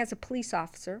same thing as a police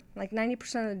officer, like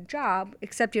 90% of the job,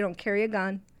 except you don't carry a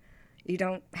gun. You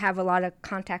don't have a lot of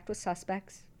contact with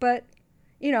suspects, but,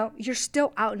 you're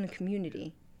still out in the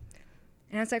community.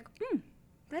 And I was like,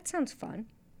 that sounds fun.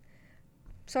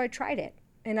 So I tried it,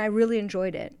 and I really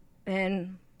enjoyed it.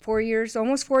 And 4 years,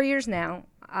 almost 4 years now,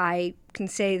 I can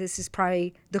say this is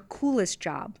probably the coolest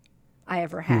job I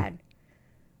ever had.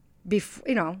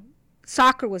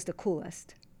 Soccer was the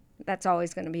coolest. That's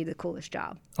always going to be the coolest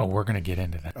job. Oh, we're going to get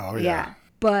into that. Oh, yeah.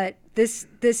 But this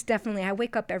definitely, I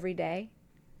wake up every day,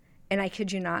 and I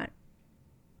kid you not,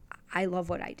 I love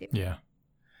what I do. Yeah.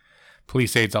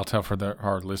 Police aides, I'll tell for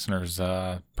our listeners,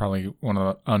 probably one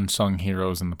of the unsung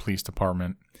heroes in the police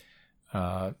department.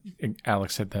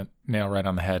 Alex hit that nail right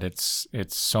on the head. It's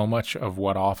so much of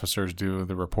what officers do,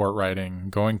 the report writing,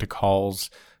 going to calls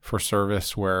for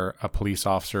service where a police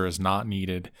officer is not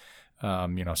needed.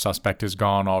 Suspect is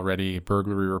gone already,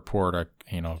 burglary report,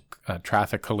 a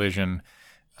traffic collision,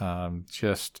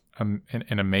 just an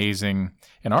amazing.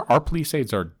 And our police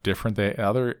aides are different.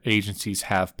 Other agencies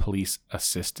have police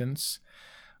assistants.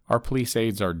 Our police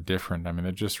aides are different. I mean,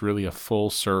 they're just really a full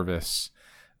service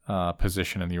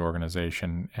position in the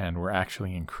organization, and we're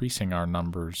actually increasing our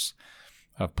numbers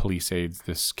of police aides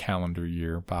this calendar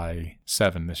year by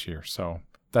 7 this year. So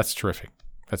that's terrific.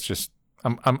 That's just,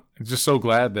 I'm just so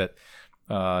glad that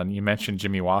you mentioned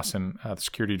Jimmy Wasson, the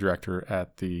security director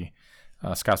at the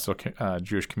Scottsdale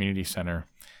Jewish Community Center.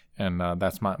 And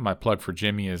that's my plug for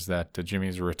Jimmy, is that Jimmy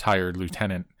is a retired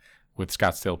lieutenant with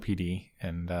Scottsdale PD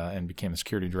and became the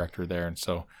security director there. And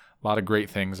so a lot of great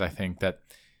things, I think, that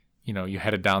you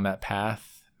headed down that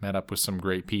path, met up with some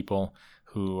great people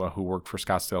who worked for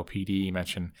Scottsdale PD. You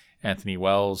mentioned Anthony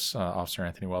Wells, Officer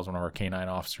Anthony Wells, one of our K-9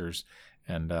 officers.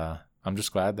 And I'm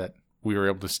just glad that we were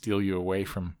able to steal you away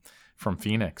from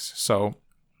Phoenix. So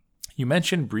you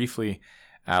mentioned briefly,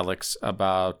 Alex,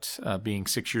 about being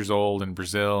 6 years old in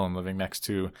Brazil and living next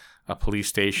to a police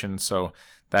station. So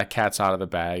that cat's out of the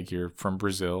bag. You're from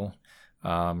Brazil.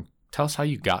 Tell us how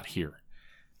you got here.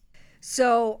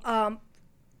 So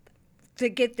to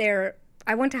get there,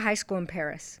 I went to high school in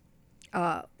Paris.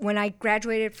 When I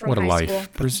graduated from high school.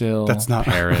 Brazil, that's not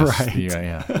Paris. right.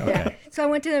 Yeah. Okay. Yeah. So I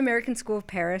went to the American School of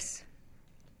Paris.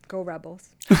 Go Rebels.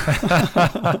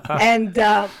 And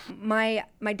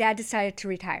my dad decided to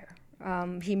retire.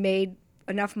 He made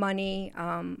enough money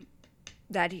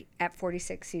that at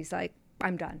 46, he's like,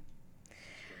 I'm done.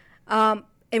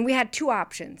 And we had two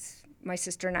options, my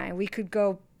sister and I. We could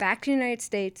go back to the United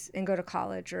States and go to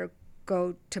college, or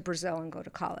go to Brazil and go to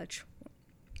college.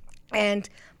 And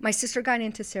my sister got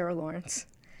into Sarah Lawrence,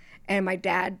 and my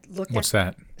dad looked What's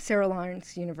that? Sarah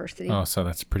Lawrence University. Oh, so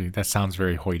that sounds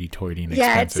very hoity-toity and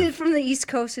Yeah, expensive. it's from the East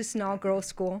Coast. It's an all-girls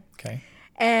school. Okay.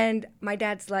 And my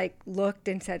dad's looked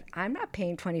and said, I'm not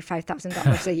paying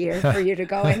 $25,000 a year for you to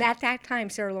go. And at that time,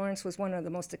 Sarah Lawrence was one of the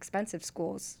most expensive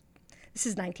schools. This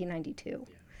is 1992.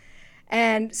 Yeah.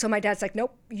 And so my dad's like,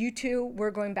 nope, you two,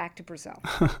 we're going back to Brazil.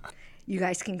 You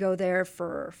guys can go there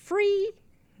for free.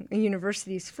 The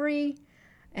university's free.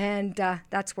 And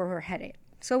that's where we're headed.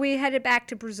 So we headed back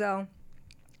to Brazil.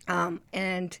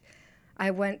 And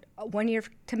I went 1 year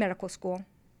to medical school.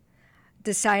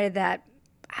 Decided that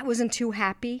I wasn't too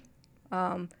happy.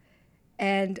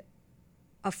 And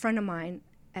a friend of mine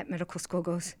at medical school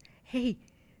goes, hey,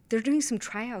 they're doing some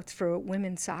tryouts for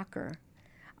women's soccer.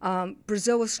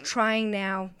 Brazil was trying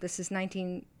now, this is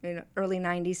early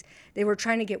 90s, they were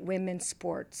trying to get women's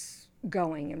sports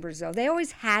going in Brazil. They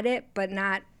always had it, but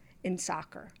not in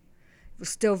soccer. It was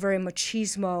still very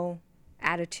machismo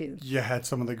attitude. You had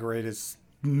some of the greatest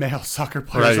male soccer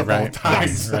players of all time.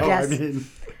 Yes, so, yes.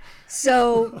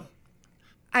 So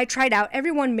I tried out.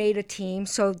 Everyone made a team.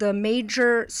 So the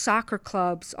major soccer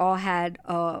clubs all had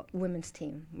a women's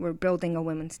team. We're building a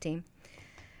women's team.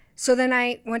 So then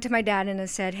I went to my dad and I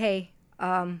said, hey,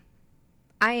 I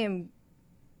am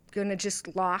going to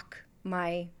just lock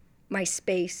my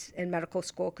space in medical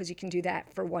school, because you can do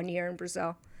that for 1 year in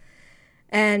Brazil.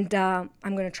 And I'm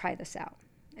going to try this out.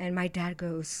 And my dad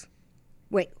goes,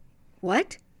 wait,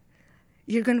 what?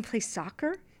 You're going to play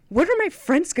soccer? What are my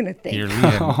friends going to think? You're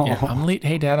leaving.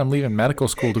 Hey, Dad, I'm leaving medical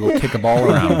school to go kick a ball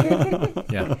around.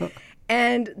 Yeah.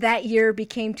 And that year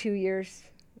became 2 years,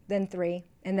 then 3.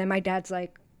 And then my dad's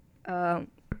like, what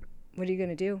are you going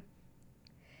to do?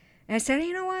 And I said,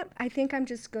 you know what? I think I'm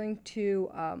just going to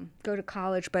go to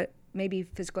college, but maybe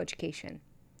physical education.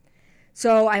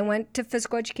 So I went to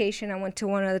physical education. I went to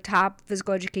one of the top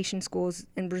physical education schools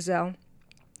in Brazil,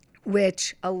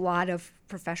 which a lot of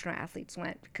professional athletes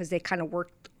went, because they kind of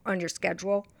worked on your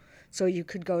schedule. So you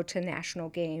could go to national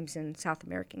games and South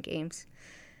American games.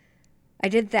 I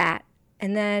did that.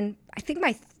 And then I think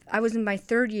I was in my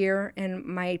 3rd year, and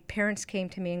my parents came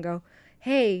to me and go,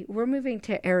 hey, we're moving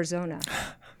to Arizona.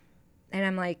 And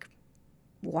I'm like,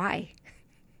 why?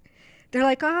 They're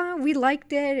like, we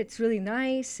liked it. It's really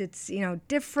nice. It's,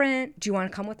 different. Do you want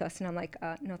to come with us? And I'm like,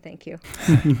 no, thank you.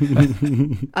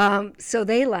 So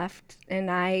they left,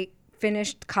 and I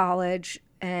finished college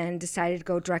and decided to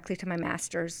go directly to my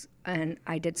master's. And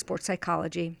I did sports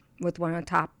psychology. with one of the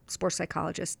top sports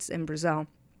psychologists in Brazil.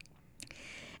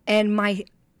 And my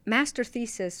master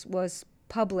thesis was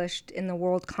published in the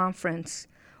World Conference,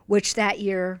 which that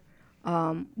year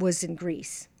was in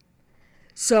Greece.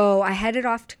 So I headed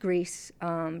off to Greece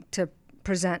to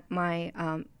present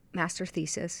my master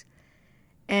thesis.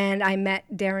 And I met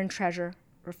Darren Treasure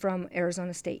from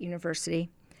Arizona State University.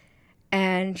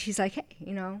 And he's like, hey,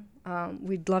 you know,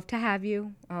 we'd love to have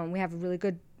you. We have a really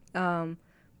good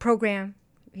program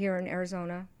here in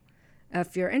Arizona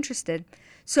if you're interested.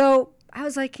 So I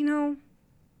was like, you know,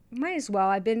 might as well.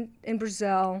 I've been in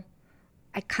Brazil.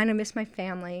 I kind of miss my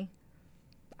family.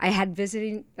 I had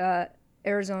visited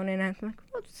Arizona, and I'm like,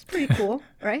 well, it's pretty cool,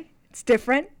 right? It's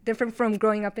different from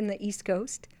growing up in the East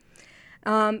Coast.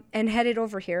 And headed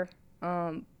over here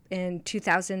in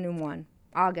 2001,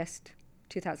 August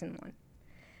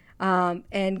 2001.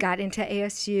 And got into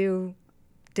ASU,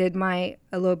 did a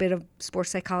little bit of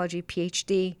sports psychology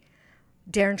PhD.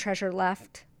 Darren Treasure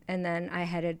left, and then I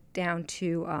headed down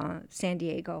to San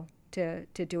Diego to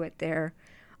do it there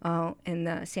in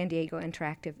the San Diego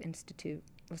Interactive Institute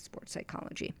of Sports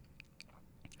Psychology.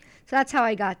 So that's how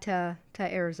I got to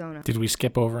Arizona. Did we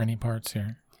skip over any parts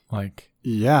here?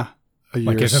 Yeah.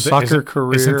 Your Like soccer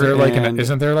career.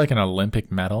 Isn't there like an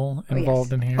Olympic medal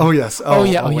involved in here? Oh, yes. Oh,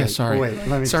 yeah. Sorry. Wait,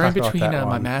 let me sorry. In talk about between that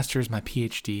my one. master's, my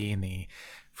PhD, and the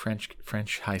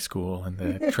French high school, and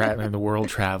the and the world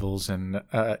travels, and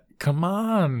come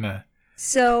on.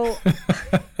 So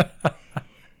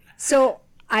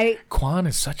Quan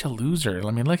is such a loser.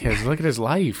 I mean, look at his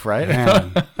life, right?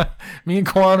 Man. Me and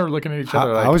Quan are looking at each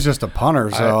other. I was just a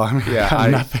punter, so I'm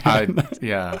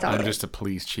just a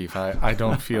police chief. I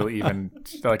don't feel even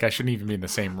like I shouldn't even be in the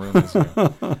same room as you.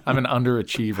 I'm an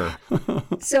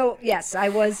underachiever. So yes, I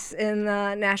was in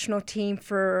the national team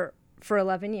for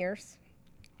 11 years.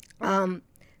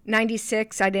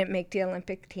 96, I didn't make the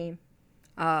Olympic team.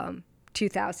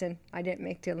 2000, I didn't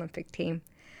make the Olympic team.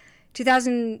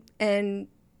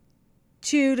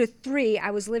 2002 to 3, I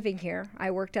was living here.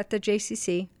 I worked at the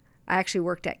JCC. I actually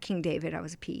worked at King David. I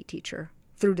was a PE teacher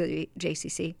through the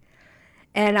JCC.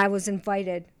 And I was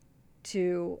invited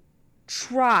to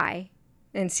try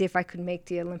and see if I could make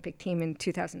the Olympic team in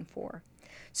 2004.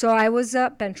 So I was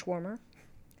a bench warmer,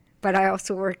 but I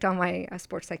also worked on my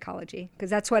sports psychology because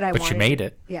that's what I wanted. But you made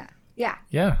it. Yeah.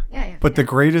 But the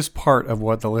greatest part of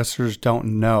what the listeners don't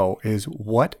know is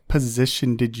what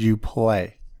position did you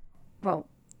play? Well,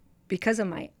 because of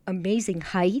my amazing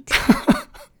height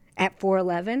at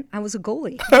 4'11", I was a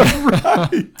goalie.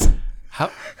 Right.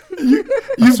 How?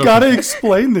 You've got to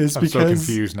explain this I'm because so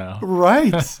confused now.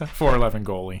 Right. 4'11"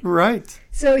 goalie. Right.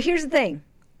 So here's the thing.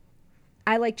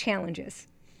 I like challenges,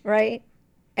 right?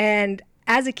 And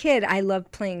as a kid, I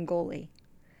loved playing goalie.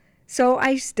 So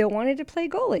I still wanted to play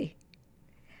goalie.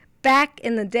 Back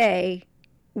in the day,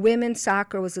 women's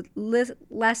soccer was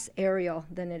less aerial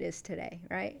than it is today,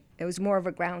 right? It was more of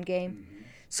a ground game. Mm-hmm.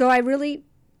 So I really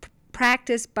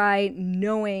practiced by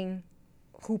knowing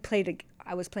who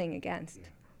I was playing against. Yeah.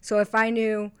 So if I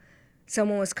knew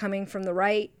someone was coming from the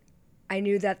right, I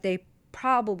knew that they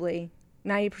probably,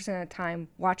 90% of the time,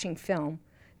 watching film,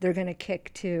 they're going to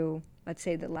kick to, let's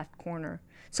say, the left corner.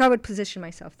 So I would position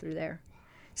myself through there.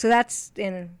 So that's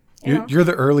You're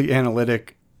the early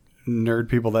analytic nerd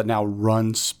people that now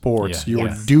run sports. Yeah,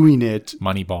 You're doing it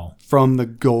Moneyball from the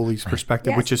goalie's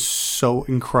perspective, Yes. which is so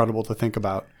incredible to think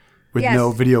about with Yes.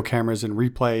 no video cameras and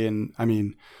replay. And I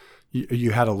mean,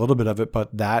 you had a little bit of it, but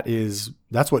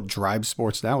that's what drives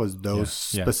sports now is those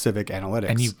specific analytics.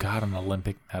 and you got an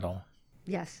Olympic medal.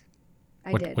 Yes,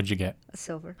 I What, did. What'd you get? A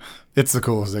silver. It's the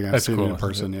coolest thing I've That's seen cool in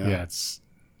person. Yeah. It's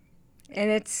And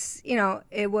it's,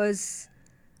 it was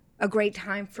a great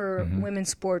time for women's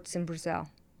sports in Brazil.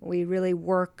 We really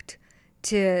worked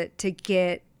to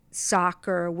get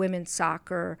women's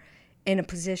soccer, in a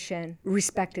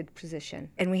respected position.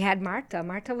 And we had Marta.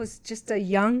 Marta was just a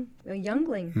youngling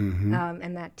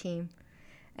in that team.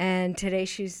 And today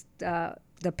she's the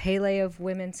Pele of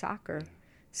women's soccer.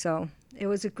 So it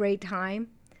was a great time.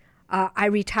 I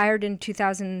retired in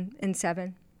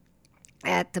 2007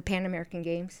 at the Pan American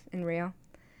Games in Rio,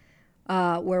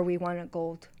 where we won a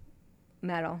gold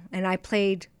medal. And I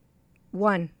played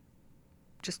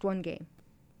just one game,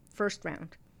 first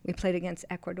round. We played against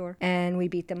Ecuador, and we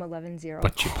beat them 11-0.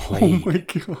 But you Oh played. my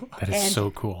God. That is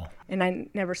so cool. And I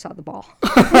never saw the ball.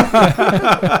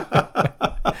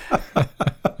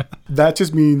 That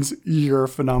just means you're a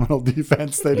phenomenal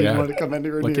defense. They didn't Yeah. want to come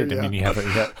anywhere Look near at you. I mean, you have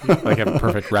a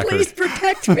perfect record. Please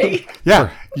protect me. Yeah,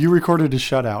 you recorded a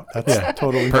shutout. That's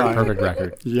totally fine. Perfect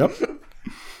record. Yep.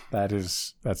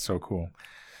 That's so cool.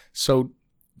 So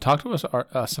talk to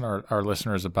us and our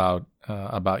listeners about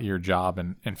your job,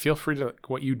 and feel free to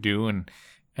what you do,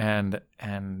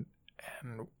 and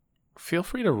feel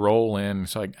free to roll in.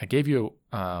 So I gave you,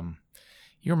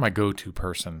 you're my go-to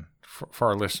person for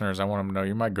our listeners. I want them to know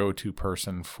you're my go-to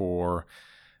person for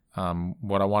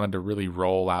what I wanted to really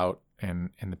roll out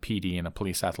in the PD, in a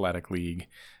police athletic league.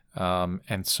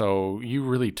 And so you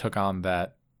really took on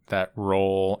that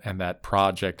role and that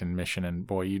project and mission, and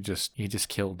boy, you just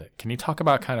killed it. Can you talk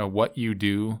about kind of what you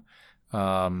do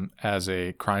as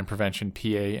a crime prevention PA,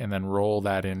 and then roll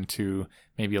that into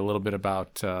maybe a little bit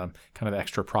about kind of the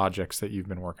extra projects that you've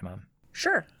been working on?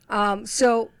 Sure.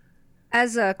 So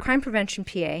as a crime prevention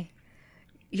PA,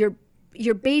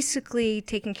 you're basically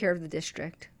taking care of the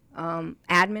district,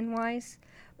 admin-wise,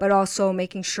 but also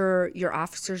making sure your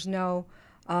officers know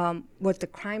what the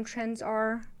crime trends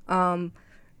are,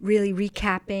 really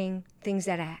recapping things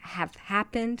that have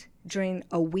happened during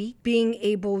a week, being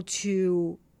able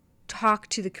to talk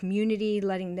to the community,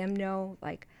 letting them know,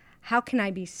 like, how can I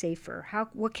be safer?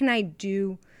 What can I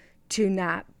do to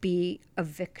not be a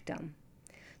victim?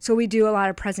 So we do a lot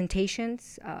of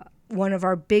presentations. One of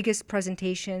our biggest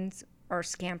presentations are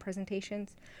scam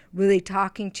presentations, really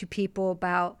talking to people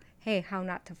about, hey, how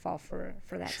not to fall for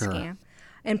that scam,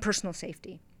 and personal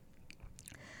safety.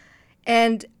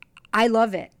 And I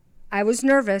love it. I was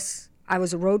nervous. I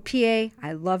was a road PA.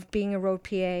 I loved being a road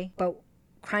PA. But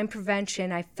crime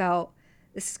prevention, I felt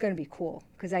this is going to be cool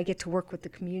because I get to work with the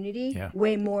community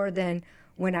way more than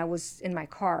when I was in my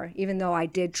car, even though I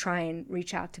did try and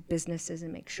reach out to businesses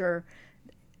and make sure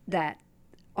that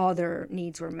all their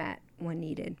needs were met when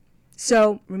needed.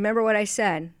 So remember what I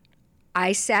said.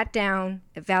 I sat down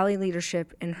at Valley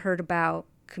Leadership and heard about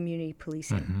community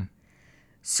policing. Mm-hmm.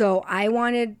 So I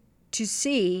wanted to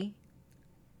see,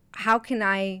 how can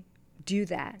I do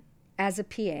that as a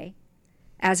PA,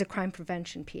 as a crime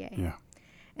prevention PA? Yeah.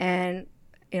 And,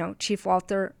 Chief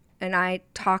Walther and I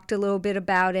talked a little bit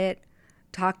about it,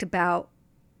 talked about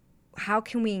how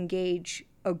can we engage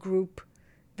a group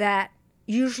that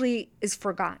usually is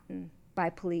forgotten by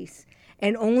police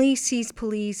and only sees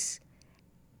police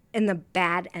in the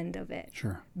bad end of it.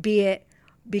 Sure. Be it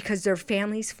because their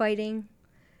family's fighting,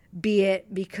 be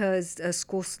it because a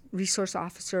school resource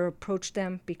officer approached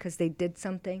them because they did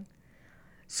something.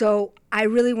 So I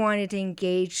really wanted to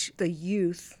engage the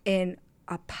youth in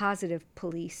a positive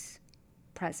police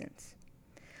presence.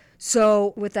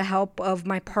 So with the help of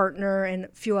my partner and a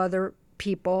few other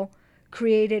people,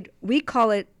 we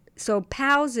call it, so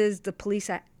PALS is the Police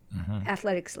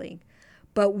Athletics League,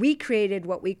 but we created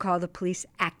what we call the Police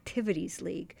Activities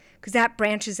League, because that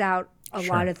branches out a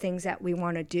lot of things that we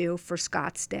want to do for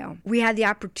Scottsdale. We had the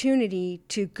opportunity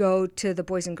to go to the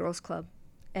Boys and Girls Club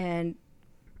and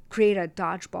create a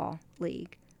dodgeball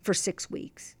league for 6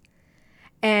 weeks.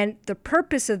 And the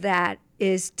purpose of that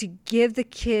is to give the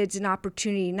kids an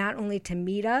opportunity not only to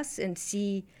meet us and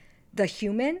see the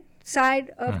human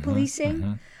side of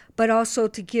policing, but also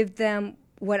to give them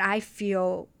what I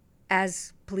feel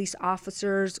as police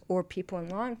officers or people in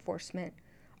law enforcement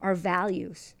are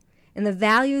values. And the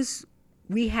values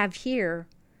we have here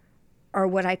are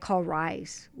what I call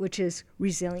RISE, which is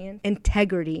resilience,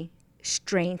 integrity,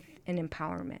 strength, and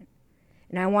empowerment.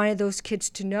 And I wanted those kids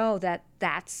to know that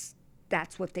that's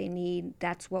what they need.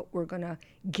 That's what we're going to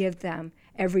give them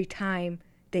every time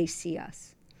they see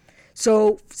us.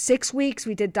 So 6 weeks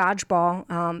we did dodgeball,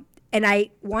 and I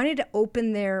wanted to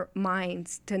open their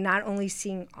minds to not only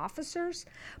seeing officers,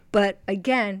 but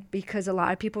again, because a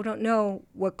lot of people don't know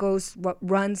what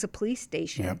runs a police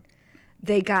station. Yep.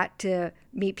 They got to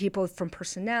meet people from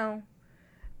personnel.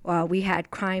 We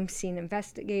had crime scene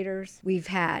investigators. We've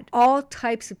had all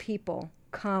types of people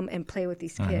come and play with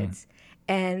these kids,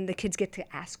 and the kids get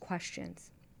to ask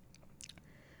questions.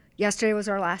 Yesterday was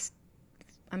our last.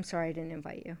 I'm sorry I didn't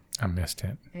invite you. I missed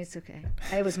it. It's okay.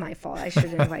 It was my fault. I should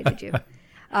have invited you.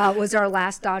 Was our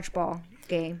last dodgeball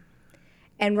game.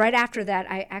 And right after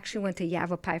that, I actually went to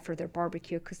Yavapai for their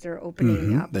barbecue because they're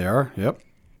opening up. They are, yep.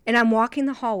 And I'm walking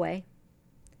the hallway,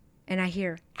 and I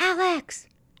hear, Alex!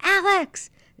 I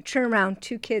turn around,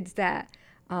 2 kids that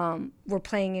were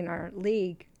playing in our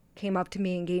league came up to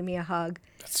me and gave me a hug.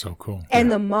 That's so cool.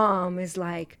 And the mom is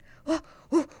like,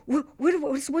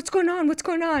 what's going on? What's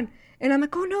going on? And I'm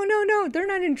like, oh, no, they're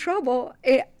not in trouble.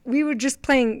 We were just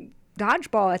playing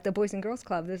dodgeball at the Boys and Girls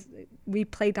Club. We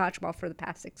played dodgeball for the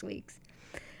past 6 weeks.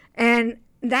 And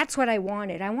that's what I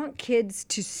wanted. I want kids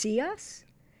to see us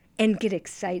and get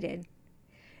excited.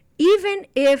 Even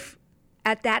if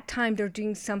at that time they're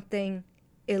doing something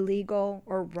illegal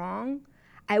or wrong,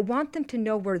 I want them to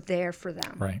know we're there for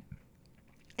them. Right.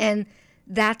 And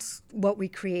that's what we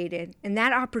created. And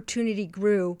that opportunity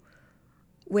grew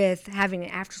with having an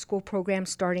after-school program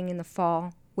starting in the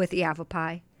fall with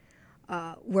Yavapai,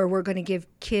 where we're going to give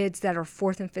kids that are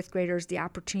 4th and 5th graders the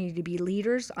opportunity to be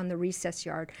leaders on the recess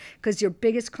yard. Because your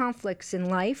biggest conflicts in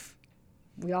life,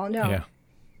 we all know,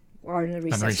 are in the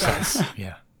recess yard.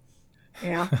 Yeah.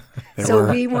 Yeah. So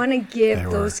we want to give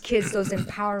those kids those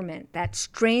empowerment, that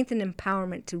strength and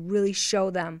empowerment to really show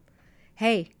them,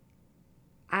 hey,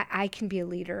 I can be a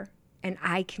leader and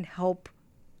I can help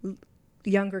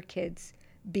younger kids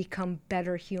become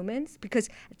better humans, because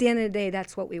at the end of the day,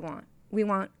 that's what we want. We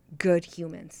want good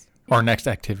humans. Our next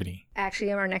activity.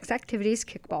 Actually, our next activity is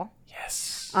kickball.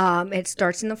 Yes. It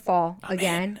starts in the fall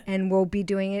again, and we'll be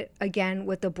doing it again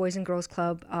with the Boys and Girls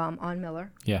Club on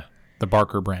Miller. Yeah. The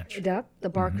Barker branch. Yep, the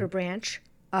Barker branch.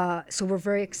 So we're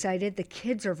very excited. The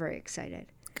kids are very excited.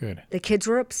 Good. The kids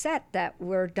were upset that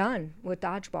we're done with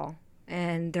dodgeball.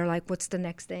 And they're like, what's the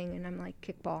next thing? And I'm like,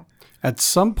 kickball. At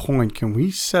some point, can we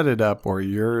set it up where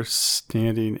you're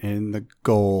standing in the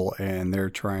goal and they're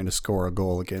trying to score a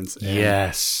goal against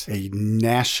a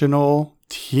national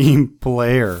team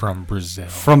player From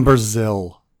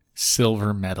Brazil.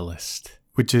 Silver medalist.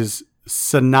 Which is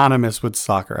synonymous with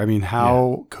soccer. I mean,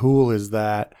 how cool is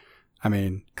that? I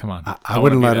mean, come on. I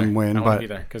wouldn't let him win, but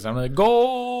because I'm like,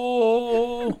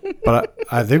 goal. But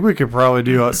I think we could probably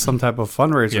do some type of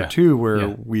fundraiser too, where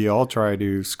we all try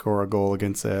to score a goal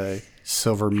against a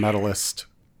silver medalist.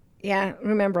 Yeah,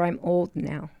 remember, I'm old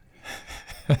now.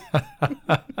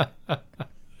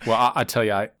 Well, I tell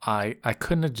you, I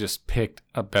couldn't have just picked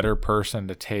a better person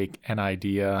to take an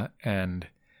idea and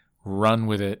run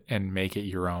with it and make it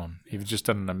your own. You've just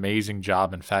done an amazing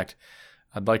job. In fact,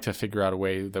 I'd like to figure out a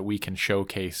way that we can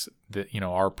showcase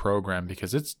our program,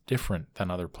 because it's different than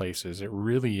other places. It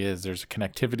really is. There's a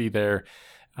connectivity there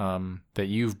that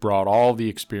you've brought all the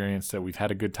experience that we've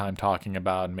had a good time talking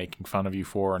about and making fun of you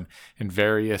for, and in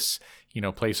various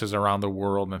places around the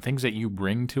world, and things that you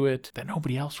bring to it that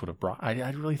nobody else would have brought.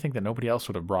 I really think that nobody else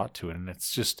would have brought to it, and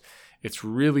it's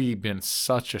really been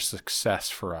such a success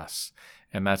for us,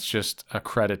 and that's just a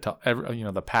credit to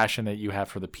the passion that you have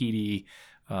for the PD.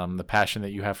 The passion that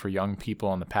you have for young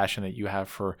people, and the passion that you have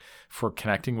for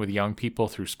connecting with young people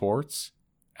through sports.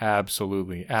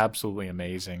 Absolutely, absolutely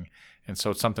amazing. And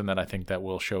so it's something that I think that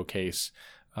we'll showcase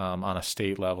on a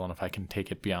state level. And if I can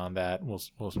take it beyond that,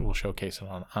 we'll showcase it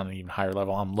on an even higher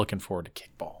level. I'm looking forward to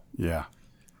kickball. Yeah.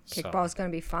 Kickball is going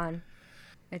to be fun.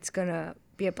 It's going to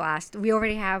be a blast. We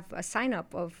already have a sign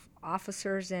up of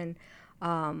officers and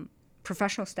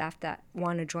professional staff that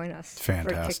want to join us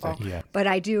Fantastic. for kickball. Yeah. But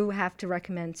I do have to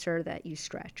recommend, sir, that you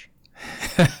stretch.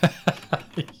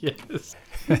 Yes.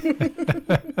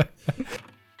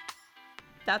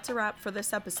 That's a wrap for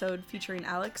this episode featuring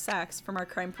Alex Sachs from our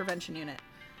Crime Prevention Unit.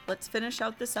 Let's finish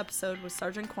out this episode with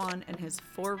Sergeant Kwan and his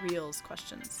 4 reels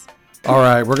questions. All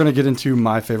right, we're going to get into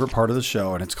my favorite part of the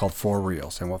show, and it's called 4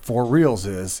 Reels. And what 4 Reels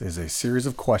is a series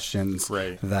of questions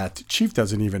that Chief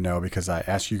doesn't even know, because I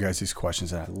ask you guys these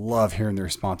questions, and I love hearing the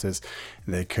responses.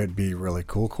 They could be really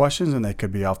cool questions, and they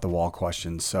could be off-the-wall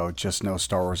questions. So just know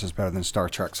Star Wars is better than Star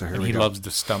Trek, so here we go. He loves to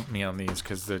stump me on these,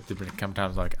 because there come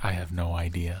times like, I have no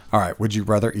idea. All right, would you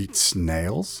rather eat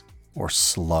snails or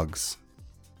slugs?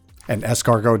 And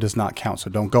escargot does not count,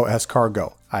 so don't go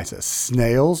escargot. I said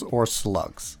snails or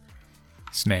slugs.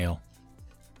 Snail.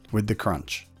 With the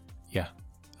crunch. Yeah.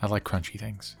 I like crunchy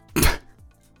things.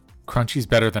 Crunchy's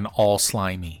better than all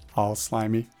slimy. All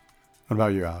slimy. What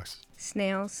about you, Alex?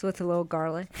 Snails with a little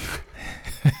garlic.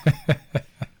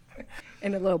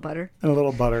 And a little butter. And a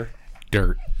little butter.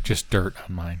 Dirt. Just dirt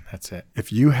on mine. That's it.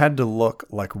 If you had to look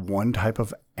like one type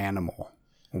of animal,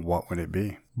 what would it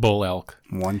be? Bull elk.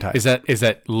 One type. Is that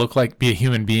be a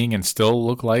human being and still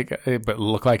look like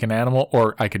an animal,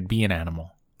 or I could be an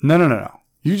animal? No.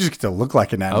 You just get to look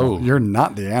like an animal. Oh. You're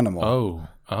not the animal.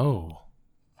 Oh.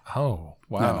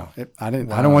 Wow. No. I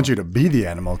don't want you to be the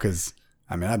animal, because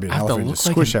I'd be an elephant to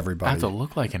squish everybody. I have to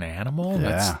look like an animal?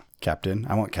 Yeah. Captain.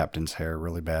 I want Captain's hair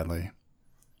really badly.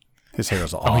 His hair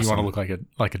is awesome. Oh, you want to look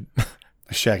like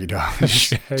a shaggy dog.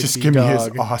 Shaggy just give me his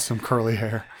dog. awesome curly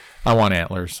hair. I want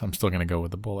antlers. I'm still going to go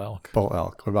with the bull elk. Bull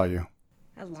elk. What about you?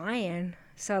 A lion.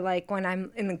 So like when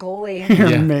I'm in the goalie,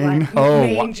 Your mane.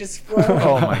 mane just flows.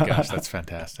 Oh my gosh, that's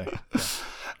fantastic. Yeah.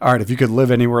 All right, if you could live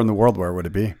anywhere in the world, where would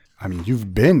it be? I mean,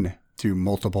 you've been to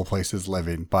multiple places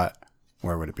living, but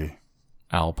where would it be?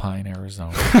 Alpine,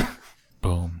 Arizona.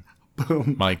 Boom.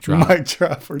 Boom. Mic drop. Mic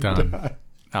drop. We're Done. done.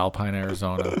 Alpine,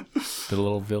 Arizona. The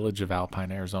little village of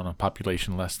Alpine, Arizona.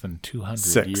 Population less than 200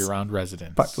 6. year-round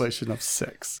residents. Population of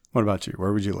 6. What about you?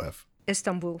 Where would you live?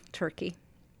 Istanbul, Turkey.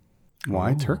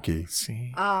 Why Ooh, Turkey?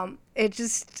 See, It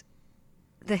just,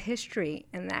 the history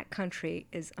in that country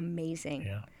is amazing.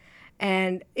 yeah,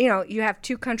 And, you know, you have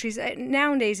two countries.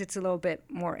 Nowadays, it's a little bit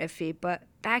more iffy. But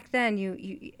back then,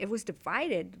 it was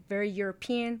divided. Very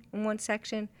European in one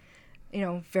section, you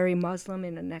know, very Muslim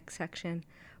in the next section.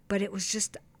 But it was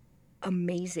just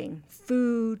amazing.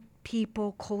 Food,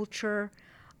 people, culture.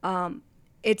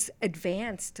 It's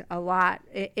advanced a lot.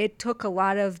 It took a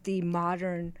lot of the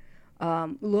modern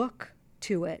look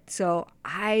to it. So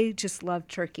I just love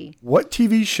Turkey. What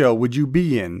TV show would you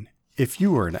be in if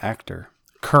you were an actor?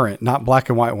 Current, not black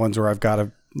and white ones where I've got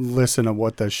to listen to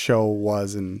what the show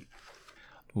was. And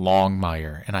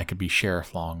Longmire, and I could be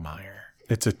Sheriff Longmire.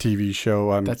 it's a TV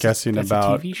show, I'm That's guessing that's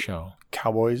about a TV show.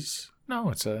 cowboys. No,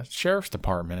 it's a sheriff's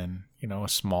department in, you know, a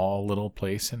small little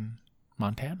place in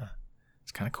Montana.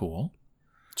 It's kind of cool.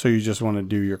 So you just want to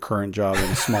do your current job in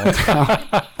a small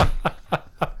town.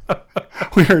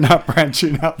 We are not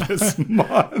branching out this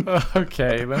month.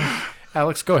 Okay,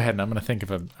 Alex, go ahead, and I'm going to think of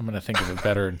a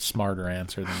better and smarter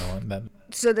answer than the one that.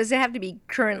 So does it have to be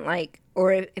current, like,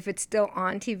 or if it's still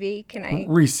on TV, can I?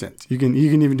 Recent. You can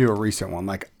even do a recent one.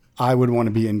 Like I would want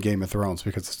to be in Game of Thrones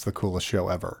because it's the coolest show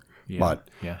ever. Yeah, But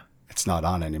yeah, it's not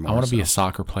on anymore. I want to be a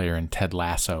soccer player in Ted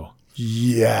Lasso.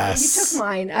 Yes. You took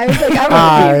mine. I was like, I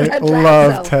want to be Ted love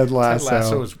Lasso. Ted Lasso. Ted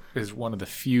Lasso is one of the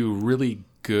few really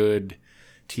good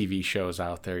TV shows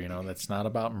out there. You know, that's not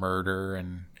about murder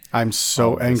and. I'm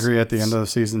so angry at the end of the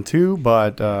season 2,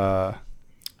 but I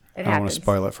It don't want happens. to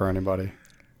spoil it for anybody.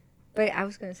 But I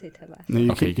was going to say Ted Lasso. No,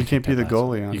 you Okay, can't be Ted the Lasso.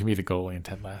 goalie. Huh? You can be the goalie in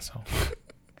Ted Lasso.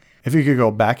 If you could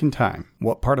go back in time,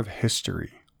 what part of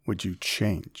history would you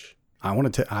change? I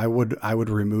would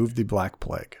remove the Black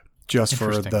Plague just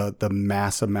for Interesting. the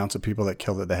mass amounts of people that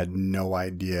killed it that had no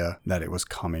idea that it was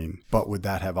coming. But would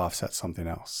that have offset something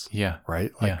else? Yeah.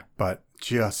 Right? Yeah. But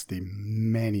just the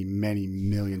many, many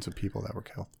millions of people that were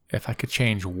killed. If I could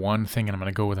change one thing, and I'm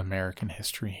going to go with American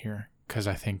history here, because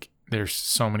I think there's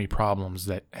so many problems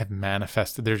that have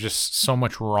manifested. There's just so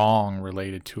much wrong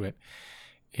related to it.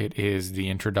 It is the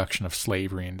introduction of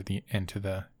slavery into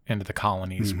the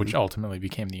colonies, which ultimately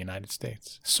became the United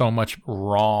States. So much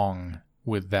wrong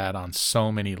with that on so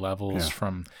many levels,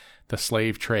 from the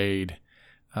slave trade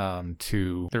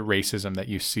to the racism that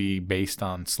you see based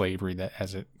on slavery that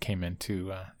as it came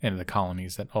into the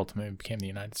colonies that ultimately became the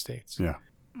United States. Yeah.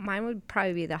 Mine would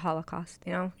probably be the Holocaust.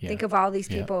 You know, Yeah. think of all these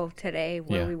Yeah. people today,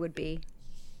 where Yeah. we would be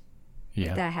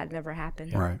Yeah. if that had never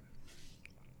happened. Right.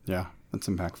 Yeah. That's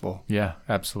impactful. Yeah,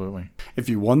 absolutely. If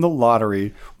you won the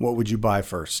lottery, what would you buy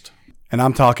first? And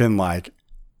I'm talking like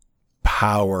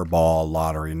Powerball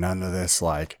lottery. None of this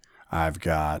like I've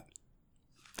got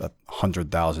a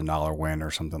 $100,000 win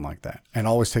or something like that. And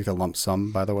always take the lump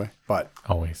sum, by the way. But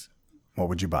Always. what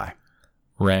would you buy?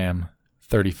 Ram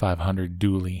 3500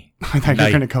 dually. I thought you were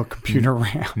going to go computer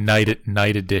RAM.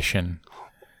 Night edition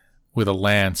with a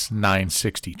Lance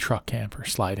 960 truck camper,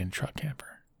 slide-in truck camper.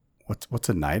 What's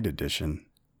a night edition?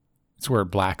 It's where it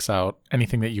blacks out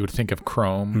anything that you would think of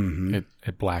chrome.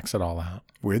 It blacks it all out.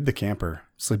 With the camper,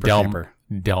 sleeper camper.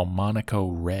 Delmonico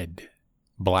red,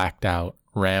 blacked out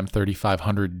Ram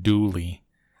 3500 dually,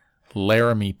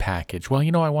 Laramie package. Well,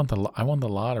 you know, I won the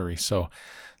lottery, so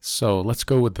let's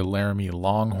go with the Laramie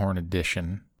Longhorn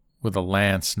edition with a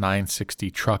Lance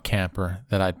 960 truck camper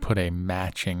that I'd put a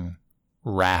matching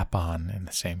wrap on in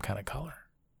the same kind of color.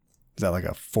 Is that like a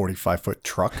 45-foot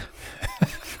truck?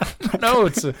 No,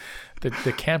 it's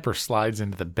the camper slides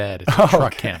into the bed. It's a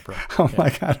truck camper. I'm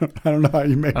like, I don't know how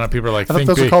you make. I know people are like, I thought think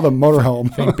those big. are called a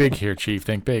motorhome. Think big here, Chief.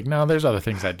 Think big. No, there's other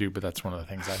things I do, but that's one of the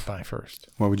things I'd buy first.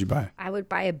 What would you buy? I would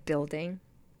buy a building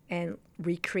and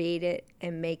recreate it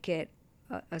and make it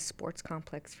a sports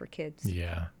complex for kids.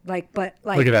 Yeah. Look Look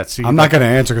at that. See, I'm not going to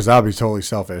answer because I'll be totally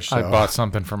selfish. So. I bought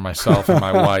something for myself and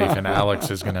my wife, and Alex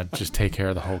is going to just take care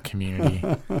of the whole community.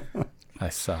 I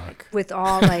suck. With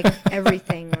all like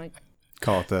everything, like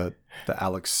Call it the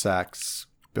Alex Sachs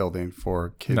building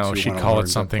for kids. No, who she'd wanna call learn it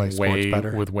to something play sports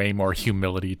better. with way more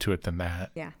humility to it than that.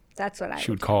 yeah, that's what I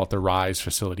She would. would call it the Rise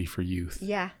Facility for Youth.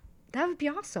 Yeah, that would be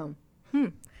awesome.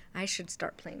 I should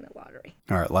start playing the lottery.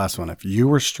 All right, last one. If you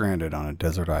were stranded on a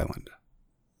desert island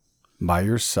by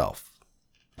yourself,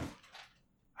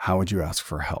 how would you ask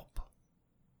for help?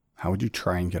 How would you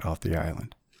try and get off the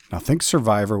island? Now think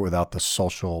Survivor without the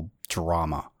social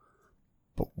drama.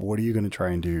 But what are you going to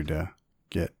try and do to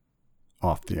get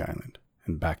off the island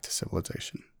and back to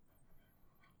civilization?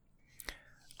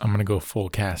 I'm going to go full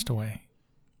castaway.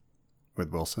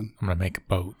 With Wilson? I'm going to make a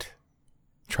boat.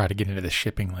 Try to get into the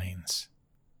shipping lanes.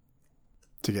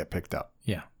 To get picked up.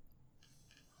 Yeah.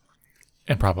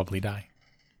 And probably die.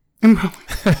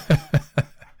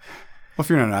 if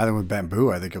you're on an island with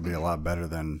bamboo, I think it'll be a lot better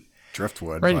than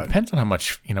driftwood. Right. But It depends on how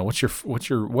much,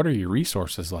 what are your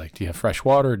resources like? Do you have fresh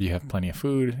water? Do you have plenty of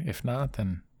food? If not,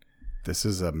 then this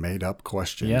is a made up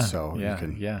question. yeah, So yeah, you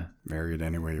can yeah. vary it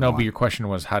any way you No, want. but your question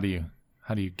was, how do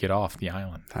you get off the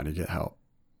island? How do you get help?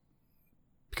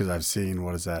 Because I've seen,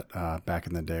 what is that, back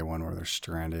in the day one where they're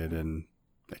stranded and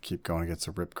they keep going against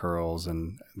the rip curls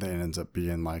and then it ends up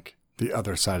being like the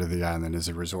other side of the island is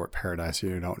a resort paradise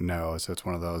you don't know. So it's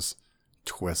one of those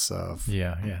twists of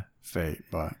Yeah. fate.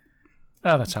 But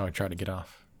Oh, that's how I try to get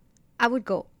off. I would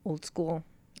go old school.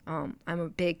 I'm a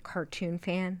big cartoon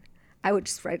fan. I would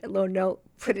just write a little note,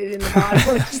 put it in the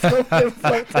bottle, and just let it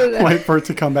float through the... wait for it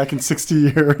to come back in 60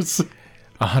 years.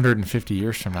 150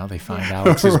 years from now, they find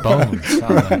Alex's bones.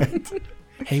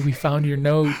 Hey, we found your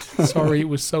note. Sorry it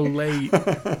was so late.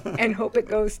 and hope it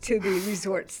goes to the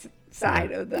resort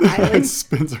side of the It island.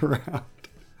 spins around.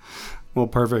 Well,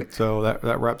 perfect. So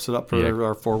that wraps it up for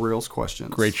our 4 Reels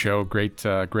questions. Great show. Great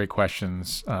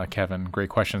questions, Kevin. Great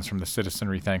questions from the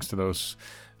citizenry. Thanks to those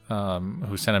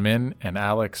who sent them in. And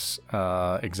Alex,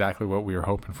 exactly what we were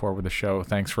hoping for with the show.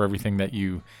 Thanks for everything that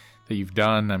you've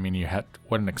done. I mean,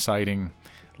 what an exciting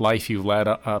life you've led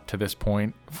up to this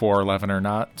point. 411 or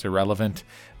not, it's irrelevant.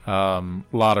 A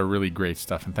lot of really great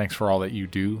stuff, and thanks for all that you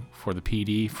do for the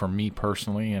PD, for me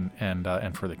personally, and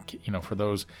for the for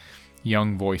those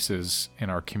young voices in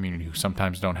our community who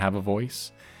sometimes don't have a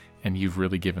voice, and you've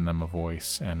really given them a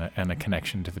voice and a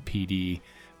connection to the PD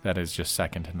that is just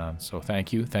second to none. So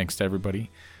thank you. Thanks to everybody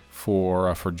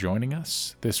for joining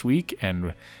us this week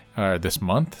and this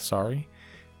month. Sorry,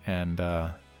 and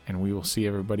we will see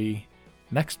everybody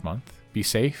next month. Be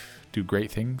safe, do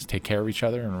great things, take care of each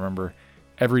other, and remember,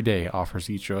 every day offers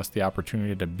each of us the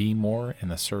opportunity to be more in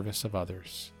the service of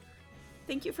others.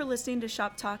 Thank you for listening to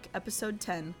Shop Talk Episode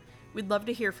 10. We'd love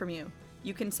to hear from you.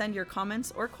 You can send your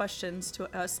comments or questions to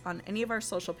us on any of our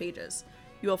social pages.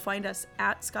 You will find us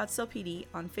at Scottsdale PD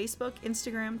on Facebook,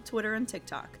 Instagram, Twitter, and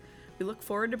TikTok. We look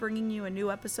forward to bringing you a new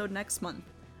episode next month.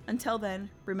 Until then,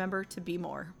 remember to be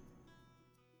more.